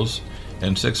 biomolecules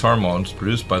and 6 hormones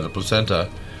produced by the placenta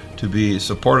to be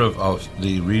supportive of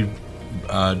the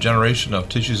regeneration of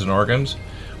tissues and organs,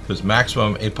 with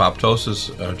maximum apoptosis,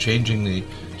 changing the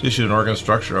tissue and organ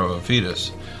structure of a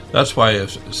fetus. That's why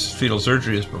if fetal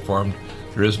surgery is performed,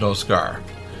 there is no scar.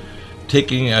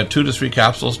 Taking 2 to 3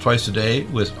 capsules twice a day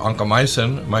with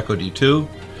oncomycin, myco-D2,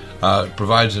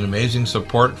 provides an amazing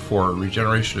support for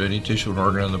regeneration of any tissue and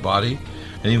organ in the body,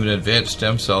 and even advanced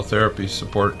stem cell therapy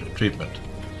support treatment.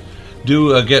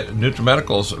 Do get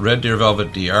NutriMedical's Red Deer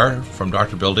Velvet DR from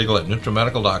Dr. Bill Deagle at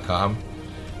NutriMedical.com,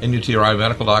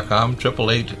 NUTRIMedical.com,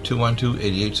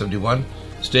 888-212-8871.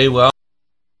 Stay well.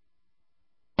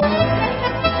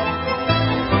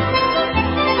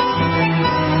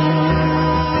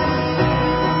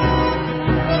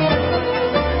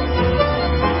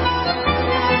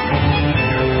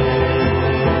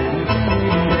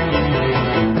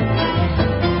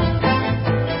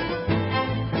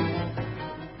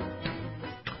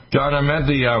 John, I'm at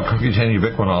the Containing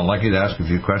Ubiquinol. I'd like you to ask a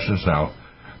few questions now.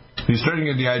 You're starting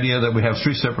at the idea that we have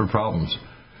 3 separate problems.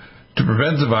 To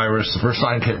prevent the virus, the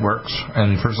first-line kit works,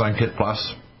 and the first-line kit plus.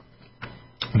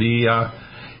 The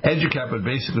EduCap would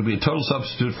basically be a total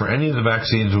substitute for any of the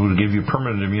vaccines that would give you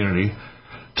permanent immunity.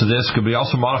 To this could be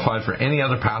also modified for any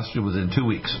other pathogen within 2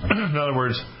 weeks. In other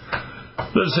words,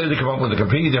 let's say they come up with a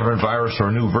completely different virus or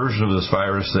a new version of this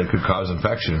virus that could cause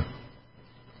infection.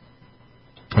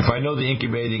 If I know the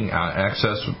incubating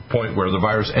access point where the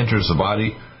virus enters the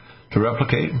body to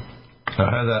replicate, I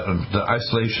have the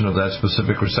isolation of that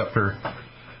specific receptor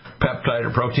peptide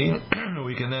or protein,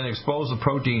 we can then expose the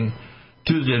protein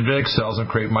to the dendritic cells and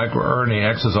create microRNA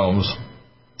exosomes.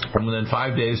 And within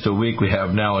 5 days to a week, we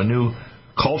have now a new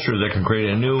culture that can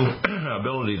create a new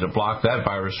ability to block that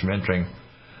virus from entering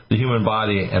the human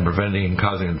body and preventing and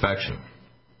causing infection.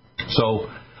 So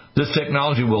this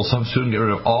technology will substitute and get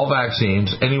rid of all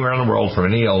vaccines anywhere in the world for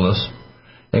any illness,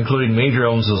 including major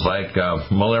illnesses like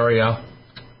malaria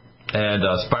and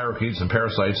spirochetes and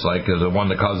parasites like the one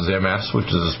that causes MS, which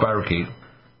is a spirochete.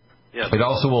 Yes. It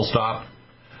also will stop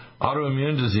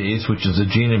autoimmune disease, which is a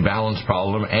gene imbalance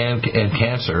problem, and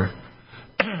cancer,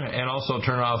 and also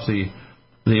turn off the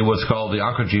what's called the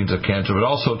oncogenes of cancer, but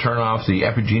also turn off the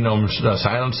epigenome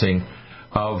silencing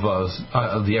of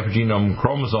the epigenome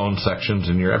chromosome sections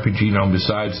in your epigenome.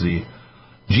 Besides the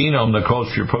genome that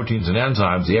codes for your proteins and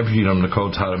enzymes, the epigenome that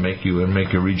codes how to make you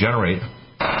regenerate.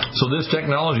 So this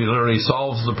technology literally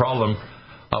solves the problem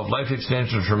of life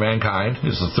extension for mankind.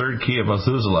 It's the third key of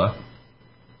Methuselah,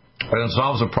 and it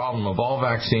solves the problem of all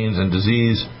vaccines and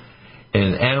disease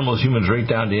in animals, humans, right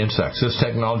down to insects. This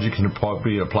technology can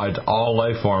be applied to all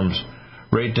life forms,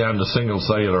 right down to single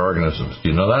cellular organisms. Do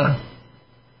you know that?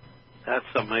 That's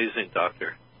amazing,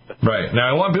 Doctor. Right.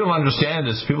 Now, I want people to understand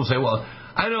this. People say, well,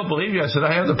 I don't believe you. I said,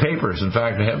 I have the papers. In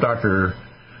fact, I have Dr.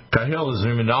 Cahill, as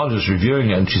an immunologist, reviewing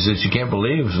it, and she said she can't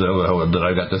believe that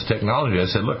I got this technology. I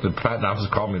said, look, the patent office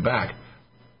called me back.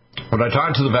 When I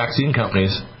talked to the vaccine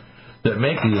companies that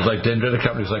make these, like dendritic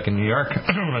companies like in New York,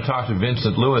 when I talked to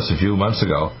Vincent Lewis a few months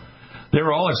ago, they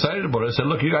were all excited about it. I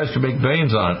said, look, you guys can make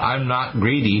billions on it. I'm not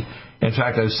greedy. In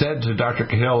fact, I've said to Dr.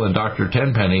 Cahill and Dr.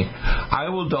 Tenpenny, I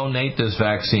will donate this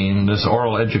vaccine, this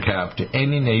oral EduCap, to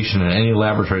any nation and any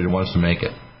laboratory that wants to make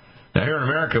it. Now, here in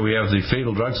America, we have the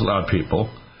fatal drugs allowed people.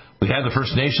 We had the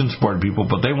First Nations board people,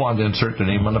 but they wanted to insert their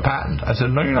name on the patent. I said,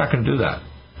 no, you're not going to do that.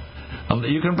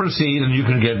 You can proceed and you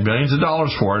can get millions of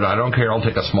dollars for it. I don't care. I'll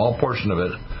take a small portion of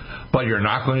it. But you're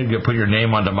not going to put your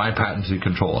name onto my patent to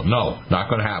control it. No, not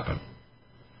going to happen.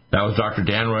 That was Dr.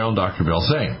 Dan Royal and Dr. Bill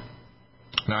Singh.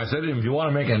 Now, I said, if you want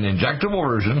to make an injectable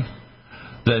version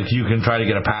that you can try to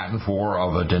get a patent for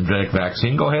of a dendritic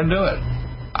vaccine, go ahead and do it.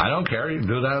 I don't care. You can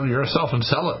do that yourself and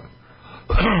sell it.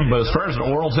 But as far as an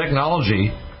oral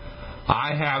technology,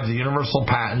 I have the universal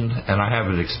patent, and I have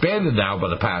it expanded now by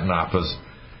the patent office.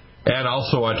 And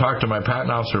also, I talked to my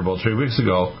patent officer about 3 weeks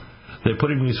ago they're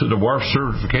putting me through the WARF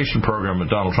certification program that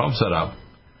Donald Trump set up.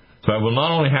 So I will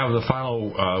not only have the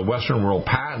final Western world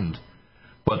patent,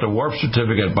 but the WARF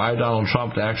certificate by Donald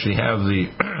Trump to actually have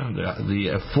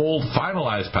the full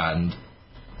finalized patent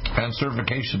and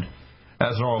certification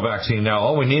as an oral vaccine. Now,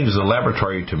 all we need is a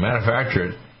laboratory to manufacture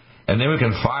it, and then we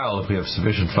can file if we have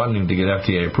sufficient funding to get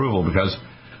FDA approval, because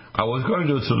I was going to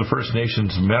do it through the First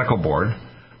Nations Medical Board,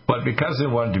 but because they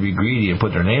wanted to be greedy and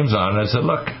put their names on it, I said,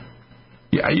 look,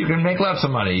 yeah, you can make lots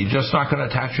of money. You're just not going to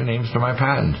attach your names to my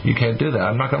patent. You can't do that.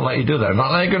 I'm not going to let you do that. I'm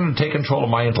not going to take control of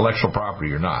my intellectual property.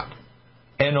 You're not.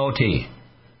 N-O-T.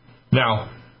 Now,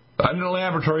 I'm in a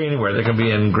laboratory anywhere. They can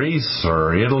be in Greece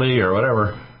or Italy or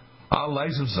whatever. I'll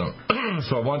license them.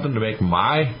 So I want them to make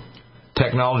my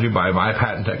technology by my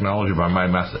patent technology by my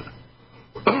method.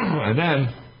 And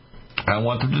then I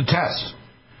want them to test.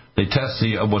 They test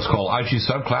the what's called IG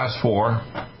subclass 4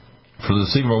 for the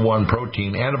sigma 1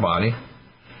 protein antibody,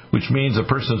 which means a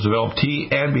person has developed T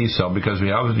and B cell, because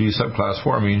we obviously subclass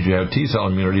 4 means you have T cell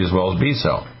immunity as well as B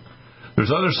cell.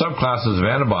 There's other subclasses of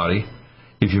antibody.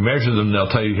 If you measure them, they'll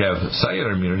tell you have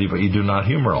cellular immunity, but you do not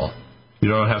humoral. You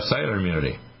don't have cellular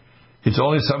immunity. It's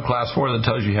only subclass 4 that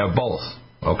tells you have both,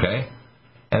 okay?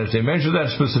 And if they measure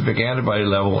that specific antibody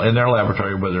level in their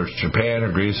laboratory, whether it's Japan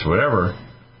or Greece or whatever,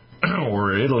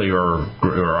 or Italy or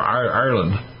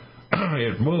Ireland,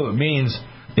 it means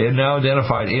they have now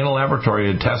identified in a laboratory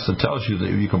a test that tells you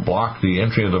that you can block the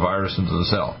entry of the virus into the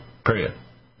cell, period.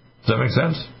 Does that make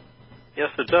sense? Yes,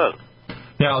 it does.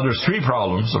 Now, there's 3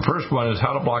 problems. The first one is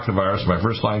how to block the virus, my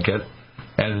first-line kit,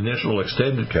 and initial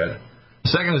extended kit. The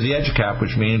second is the EduCap,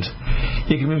 which means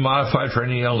it can be modified for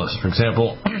any illness. For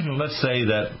example, let's say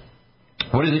that,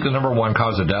 what do you think the number 1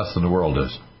 cause of death in the world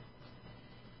is?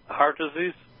 Heart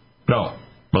disease? No,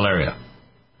 malaria.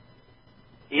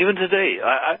 Even today,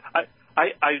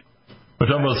 we're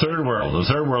talking about the third world. The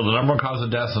third world, the number 1 cause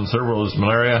of death in the third world is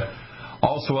malaria.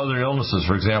 Also other illnesses,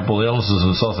 for example, the illnesses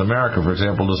in South America, for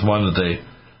example, this one that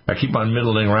I keep on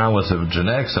middling around with the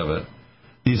genetics of it.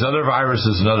 These other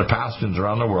viruses and other pathogens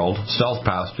around the world, stealth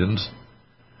pathogens,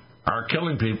 are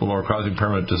killing people or causing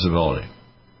permanent disability.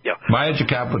 Yeah. My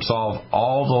EduCap would solve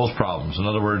all those problems. In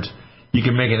other words, you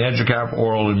can make an EduCap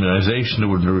oral immunization that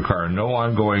would require no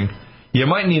ongoing. You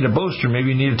might need a booster.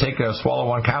 Maybe you need to swallow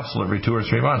 1 capsule every 2 or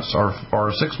 3 months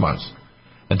or 6 months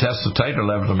and test the titer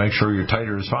level to make sure your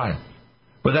titer is fine.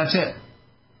 But that's it.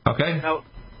 Okay?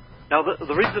 Now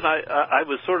the reason I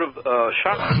was sort of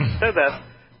shocked when you said that,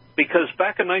 because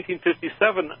back in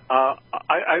 1957,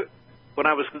 when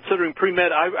I was considering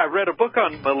pre-med, I read a book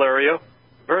on malaria,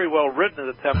 very well written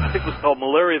at the time. I think it was called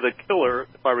Malaria the Killer,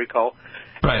 if I recall.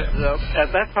 Right.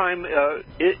 At that time,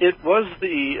 it was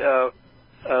the...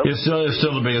 it's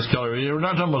still the biggest killer. We're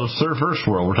not talking about the first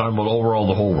world. We're talking about overall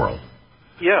the whole world.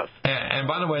 Yes. And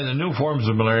by the way, the new forms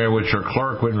of malaria, which are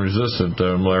chloroquine-resistant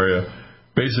malaria,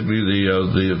 basically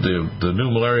the new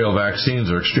malarial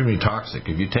vaccines are extremely toxic.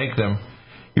 If you take them,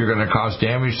 you're going to cause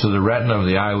damage to the retina of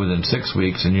the eye within 6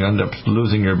 weeks, and you end up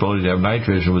losing your ability to have night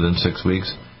vision within 6 weeks,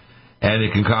 and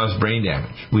it can cause brain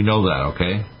damage. We know that,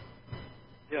 okay?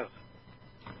 Yes.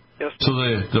 Yes. So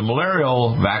the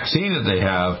malarial vaccine that they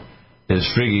have is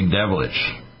frigging devilish.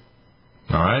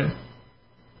 All right?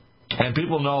 And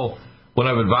people know, when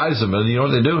I've advised them, you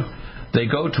know what they do? They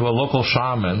go to a local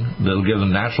shaman that'll give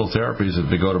them natural therapies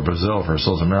if they go to Brazil or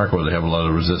South America, where they have a lot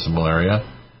of resistant malaria,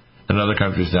 and other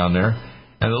countries down there.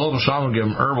 And the local shaman will give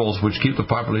them herbals which keep the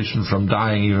population from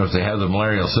dying, even if they have the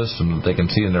malarial system that they can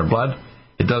see in their blood.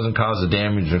 It doesn't cause the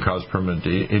damage and cause permanent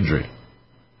injury.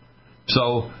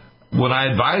 So when I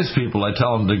advise people, I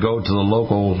tell them to go to the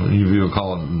local, you would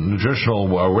call it nutritional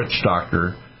witch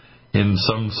doctor in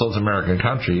some South American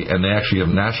country, and they actually have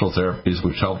natural therapies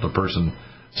which help the person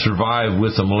survive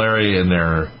with the malaria in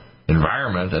their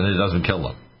environment, and it doesn't kill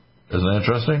them. Isn't that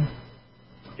interesting?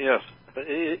 Yes,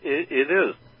 it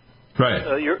is. Right.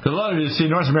 Because a lot of you see,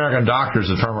 North American doctors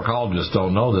and pharmacologists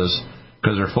don't know this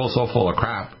because they're so full of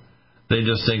crap. They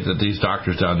just think that these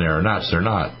doctors down there are nuts. They're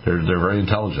not. They're very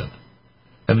intelligent.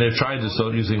 And they've tried this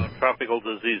using tropical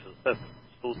diseases. That's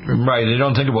so true. Right. They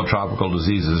don't think about tropical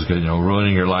diseases,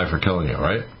 ruining your life or killing you,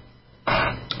 right?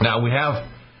 Now, we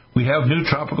have new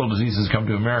tropical diseases come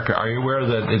to America. Are you aware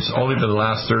that it's only been the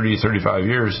last 30, 35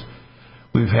 years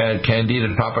we've had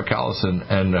Candida tropicalis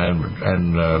and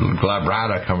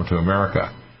glabrata come to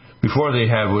America? Before they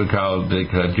had what we call the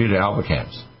Candida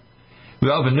albicans. We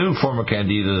have a new form of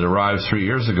Candida that arrived 3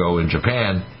 years ago in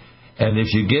Japan, and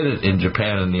if you get it in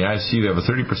Japan in the ICU, you have a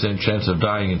 30% chance of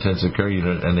dying in intensive care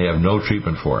unit, and they have no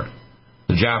treatment for it.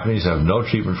 The Japanese have no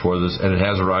treatment for this, and it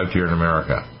has arrived here in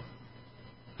America.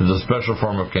 There's a special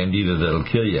form of Candida that'll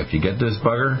kill you. If you get this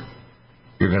bugger,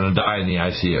 you're going to die in the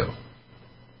ICU.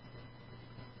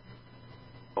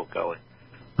 Oh, golly.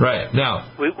 Right.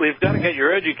 Now, we've got to get your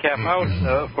EduCap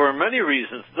out for many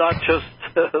reasons, not just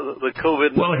the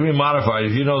COVID. Well, it can be modified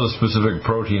if you know the specific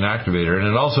protein activator, and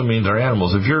it also means our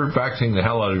animals. If you're vaccinating the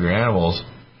hell out of your animals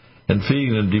and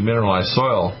feeding them demineralized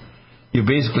soil, you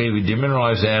basically have a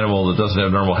demineralized animal that doesn't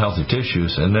have normal healthy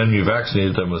tissues, and then you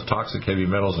vaccinated them with toxic heavy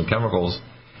metals and chemicals,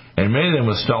 and many of them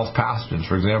with stealth pathogens.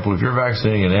 For example, if you're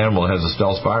vaccinating an animal that has a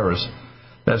stealth virus,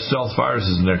 that stealth virus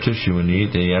is in their tissue when you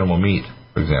eat the animal meat,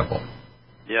 for example.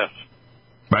 Yes.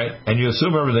 Right? And you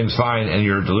assume everything's fine, and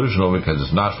you're delusional because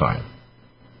it's not fine.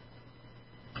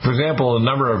 For example, a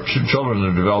number of children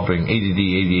are developing ADD,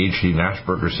 ADHD, and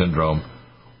Asperger's syndrome,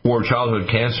 or childhood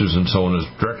cancers and so on is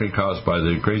directly caused by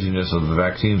the craziness of the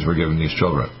vaccines we're giving these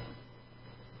children.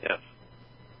 Yes.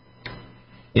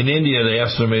 In India, they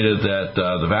estimated that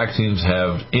the vaccines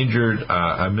have injured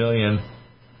 1 million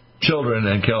children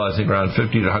and killed, I think, around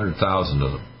 50 to 100,000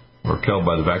 of them were killed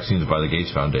by the vaccines by the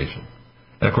Gates Foundation.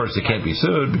 And, of course, they can't be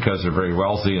sued because they're very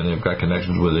wealthy and they've got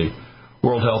connections with the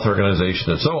World Health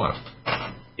Organization and so on.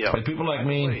 Yeah. But people like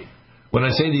me, when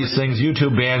I say these things,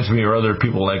 YouTube bans me or other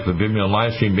people like the Vimeo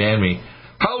live stream ban me.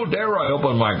 How dare I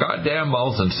open my goddamn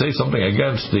mouth and say something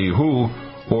against the WHO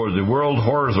or the World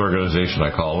Horrors Organization,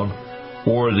 I call them,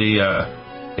 or the,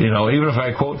 even if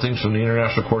I quote things from the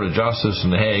International Court of Justice in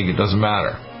The Hague, it doesn't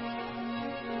matter.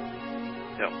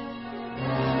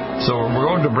 So we're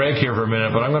going to break here for a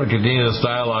minute, but I'm going to continue this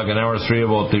dialogue in hour 3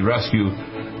 about the rescue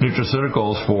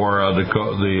nutraceuticals for the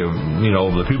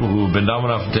people who have been dumb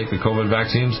enough to take the COVID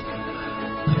vaccines.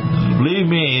 Believe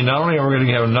me, not only are we going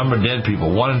to have a number of dead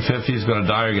people, 1 in 50 is going to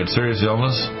die or get serious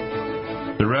illness.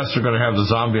 The rest are going to have the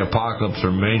zombie apocalypse or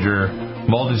major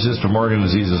multi-system organ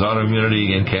diseases,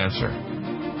 autoimmunity, and cancer.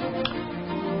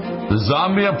 The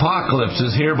zombie apocalypse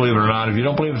is here, believe it or not. If you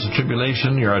don't believe it's a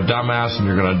tribulation, you're a dumbass and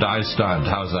you're going to die stunned.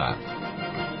 How's that?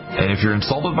 And if you're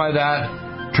insulted by that,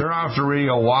 turn off the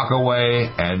radio, walk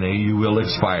away, and you will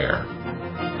expire.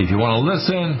 If you want to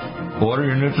listen, order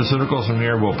your nutraceuticals from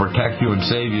here. We'll protect you and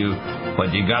save you.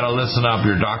 But you got to listen up.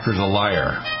 Your doctor's a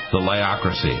liar. The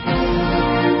liocracy.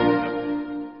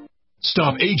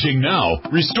 Stop aging now.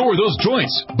 Restore those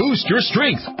joints. Boost your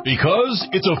strength. Because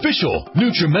it's official.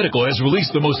 NutriMedical has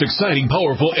released the most exciting,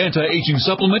 powerful anti-aging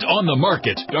supplement on the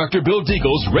market. Dr. Bill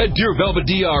Deagle's Red Deer Velvet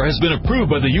DR has been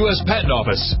approved by the U.S. Patent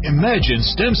Office. Imagine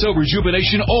stem cell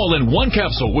rejuvenation all in one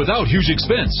capsule without huge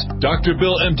expense. Dr.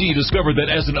 Bill MD discovered that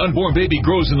as an unborn baby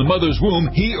grows in the mother's womb,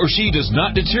 he or she does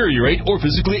not deteriorate or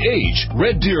physically age.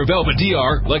 Red Deer Velvet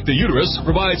DR, like the uterus,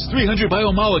 provides 300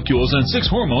 biomolecules and 6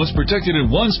 hormones protected in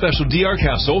one special DR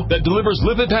capsule that delivers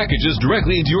lipid packages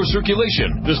directly into your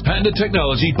circulation. This patented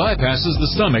technology bypasses the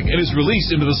stomach and is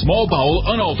released into the small bowel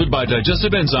unaltered by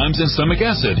digestive enzymes and stomach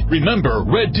acid. Remember,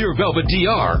 Red Deer Velvet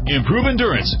DR. Improve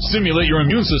endurance, stimulate your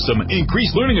immune system,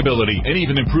 increase learning ability, and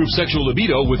even improve sexual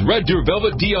libido with Red Deer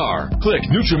Velvet DR. Click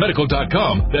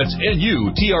NutriMedical.com, that's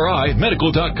NUTRI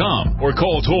medical.com, or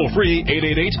call toll-free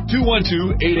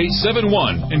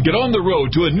 888-212-8871 and get on the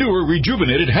road to a newer,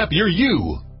 rejuvenated, happier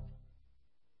you.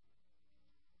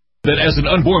 That as an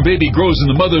unborn baby grows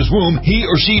in the mother's womb, he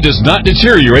or she does not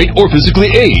deteriorate or physically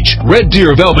age. Red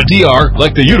Deer Velvet DR,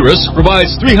 like the uterus,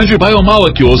 provides 300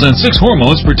 biomolecules and 6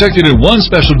 hormones protected in one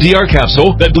special DR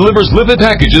capsule that delivers lipid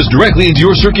packages directly into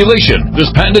your circulation. This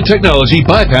patented technology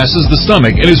bypasses the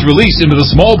stomach and is released into the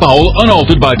small bowel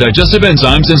unaltered by digestive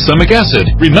enzymes and stomach acid.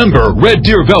 Remember, Red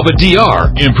Deer Velvet DR.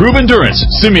 Improve endurance,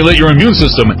 stimulate your immune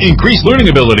system, increase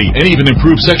learning ability, and even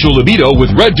improve sexual libido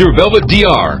with Red Deer Velvet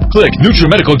DR. Click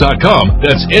NutriMedical.com,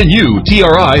 that's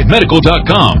NUTRI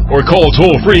medical.com, or call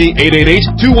toll-free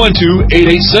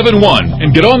 888-212-8871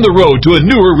 and get on the road to a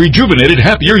newer, rejuvenated,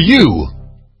 happier you.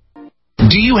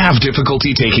 Do you have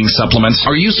difficulty taking supplements?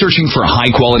 Are you searching for a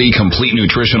high-quality, complete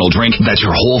nutritional drink that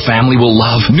your whole family will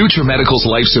love? NutriMedical's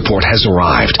Life Support has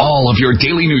arrived. All of your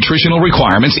daily nutritional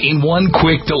requirements in one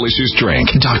quick, delicious drink.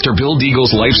 Dr. Bill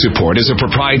Deagle's Life Support is a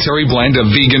proprietary blend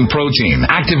of vegan protein,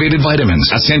 activated vitamins,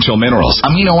 essential minerals,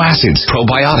 amino acids,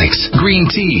 probiotics, green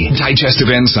tea,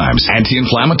 digestive enzymes,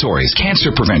 anti-inflammatories,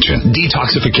 cancer prevention,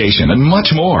 detoxification, and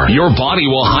much more. Your body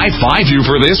will high-five you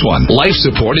for this one. Life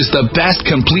Support is the best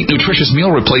complete nutritious best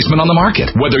meal replacement on the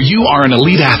market. Whether you are an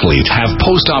elite athlete, have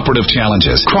post-operative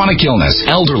challenges, chronic illness,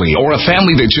 elderly, or a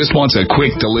family that just wants a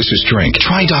quick, delicious drink,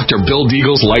 try Dr. Bill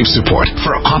Deagle's Life Support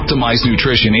for optimized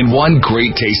nutrition in one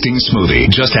great tasting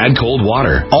smoothie. Just add cold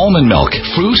water, almond milk,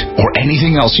 fruit, or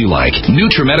anything else you like.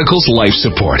 NutriMedical's Life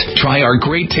Support. Try our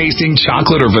great tasting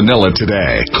chocolate or vanilla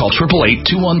today. Call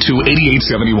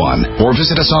 888-212-8871 or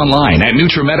visit us online at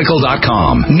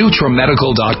NutriMedical.com.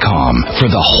 NutriMedical.com for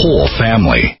the whole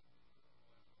family.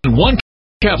 One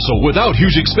capsule without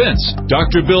huge expense.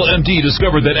 Dr. Bill MD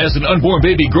discovered that as an unborn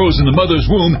baby grows in the mother's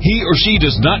womb, he or she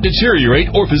does not deteriorate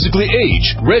or physically age.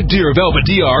 Red Deer Velvet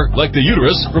DR, like the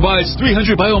uterus, provides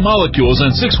 300 biomolecules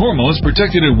and 6 hormones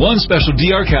protected in one special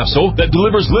DR capsule that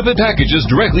delivers lipid packages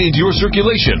directly into your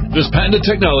circulation. This patented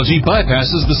technology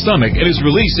bypasses the stomach and is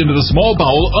released into the small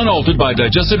bowel unaltered by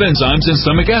digestive enzymes and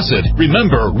stomach acid.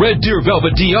 Remember, Red Deer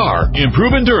Velvet DR.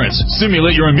 Improve endurance,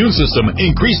 stimulate your immune system,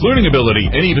 increase learning ability,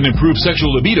 and even improve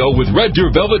sexual libido with Red Deer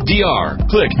Velvet DR.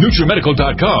 Click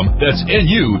NutriMedical.com, that's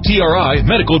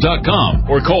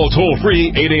NutriMedical.com, or call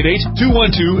toll-free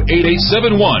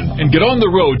 888-212-8871 and get on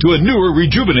the road to a newer,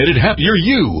 rejuvenated, happier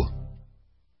you.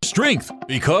 Strength,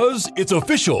 because it's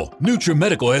official.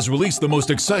 NutriMedical has released the most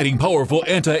exciting, powerful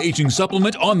anti-aging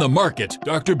supplement on the market.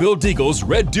 Dr. Bill Deagle's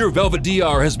Red Deer Velvet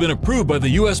DR has been approved by the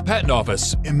U.S. Patent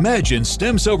Office. Imagine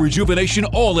stem cell rejuvenation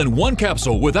all in one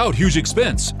capsule without huge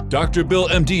expense. Dr. Bill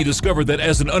MD discovered that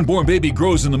as an unborn baby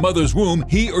grows in the mother's womb,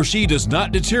 he or she does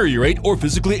not deteriorate or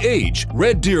physically age.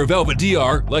 Red Deer Velvet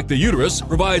DR, like the uterus,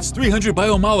 provides 300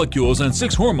 biomolecules and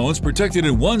 6 hormones protected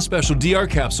in one special DR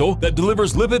capsule that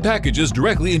delivers lipid packages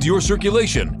directly into your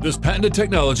circulation. This patented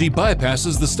technology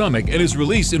bypasses the stomach and is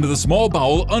released into the small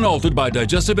bowel unaltered by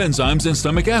digestive enzymes and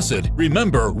stomach acid.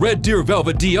 Remember, Red Deer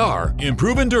Velvet DR.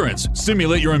 Improve endurance,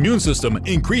 stimulate your immune system,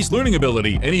 increase learning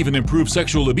ability, and even improve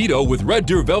sexual libido with Red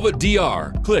Deer Velvet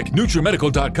DR. Click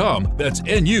NutriMedical.com, that's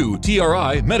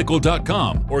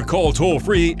NutriMedical.com, or call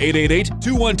toll-free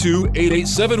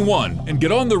 888-212-8871 and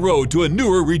get on the road to a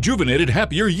newer, rejuvenated,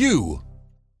 happier you.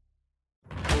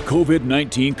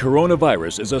 COVID-19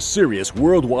 coronavirus is a serious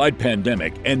worldwide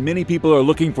pandemic, and many people are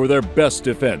looking for their best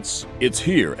defense. It's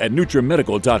here at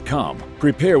NutriMedical.com.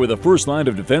 Prepare with a first line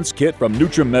of defense kit from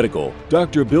NutriMedical.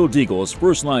 Dr. Bill Deagle's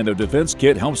first line of defense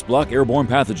kit helps block airborne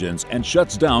pathogens and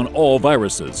shuts down all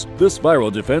viruses. This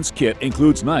viral defense kit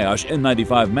includes NIOSH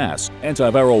N95 mask,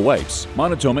 antiviral wipes,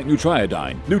 monatomic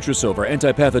nutriodine, Nutrisilver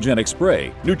antipathogenic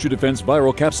spray, NutriDefense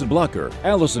viral capsid blocker,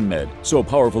 Allison Med, so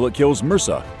powerful it kills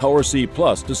MRSA, Power C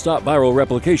Plus to stop viral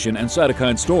replication and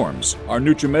cytokine storms. Our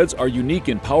NutriMeds are unique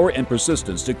in power and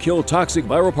persistence to kill toxic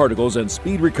viral particles and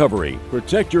speed recovery.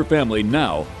 Protect your family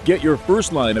now. Get your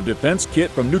first line of defense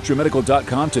kit from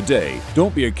NutriMedical.com today.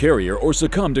 Don't be a carrier or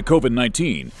succumb to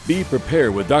COVID-19. Be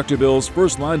prepared with Dr. Bill's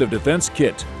first line of defense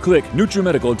kit. Click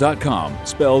NutriMedical.com,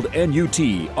 spelled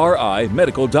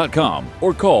NutriMedical.com,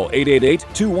 or call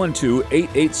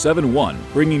 888-212-8871,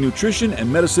 bringing nutrition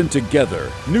and medicine together.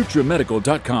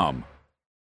 NutriMedical.com.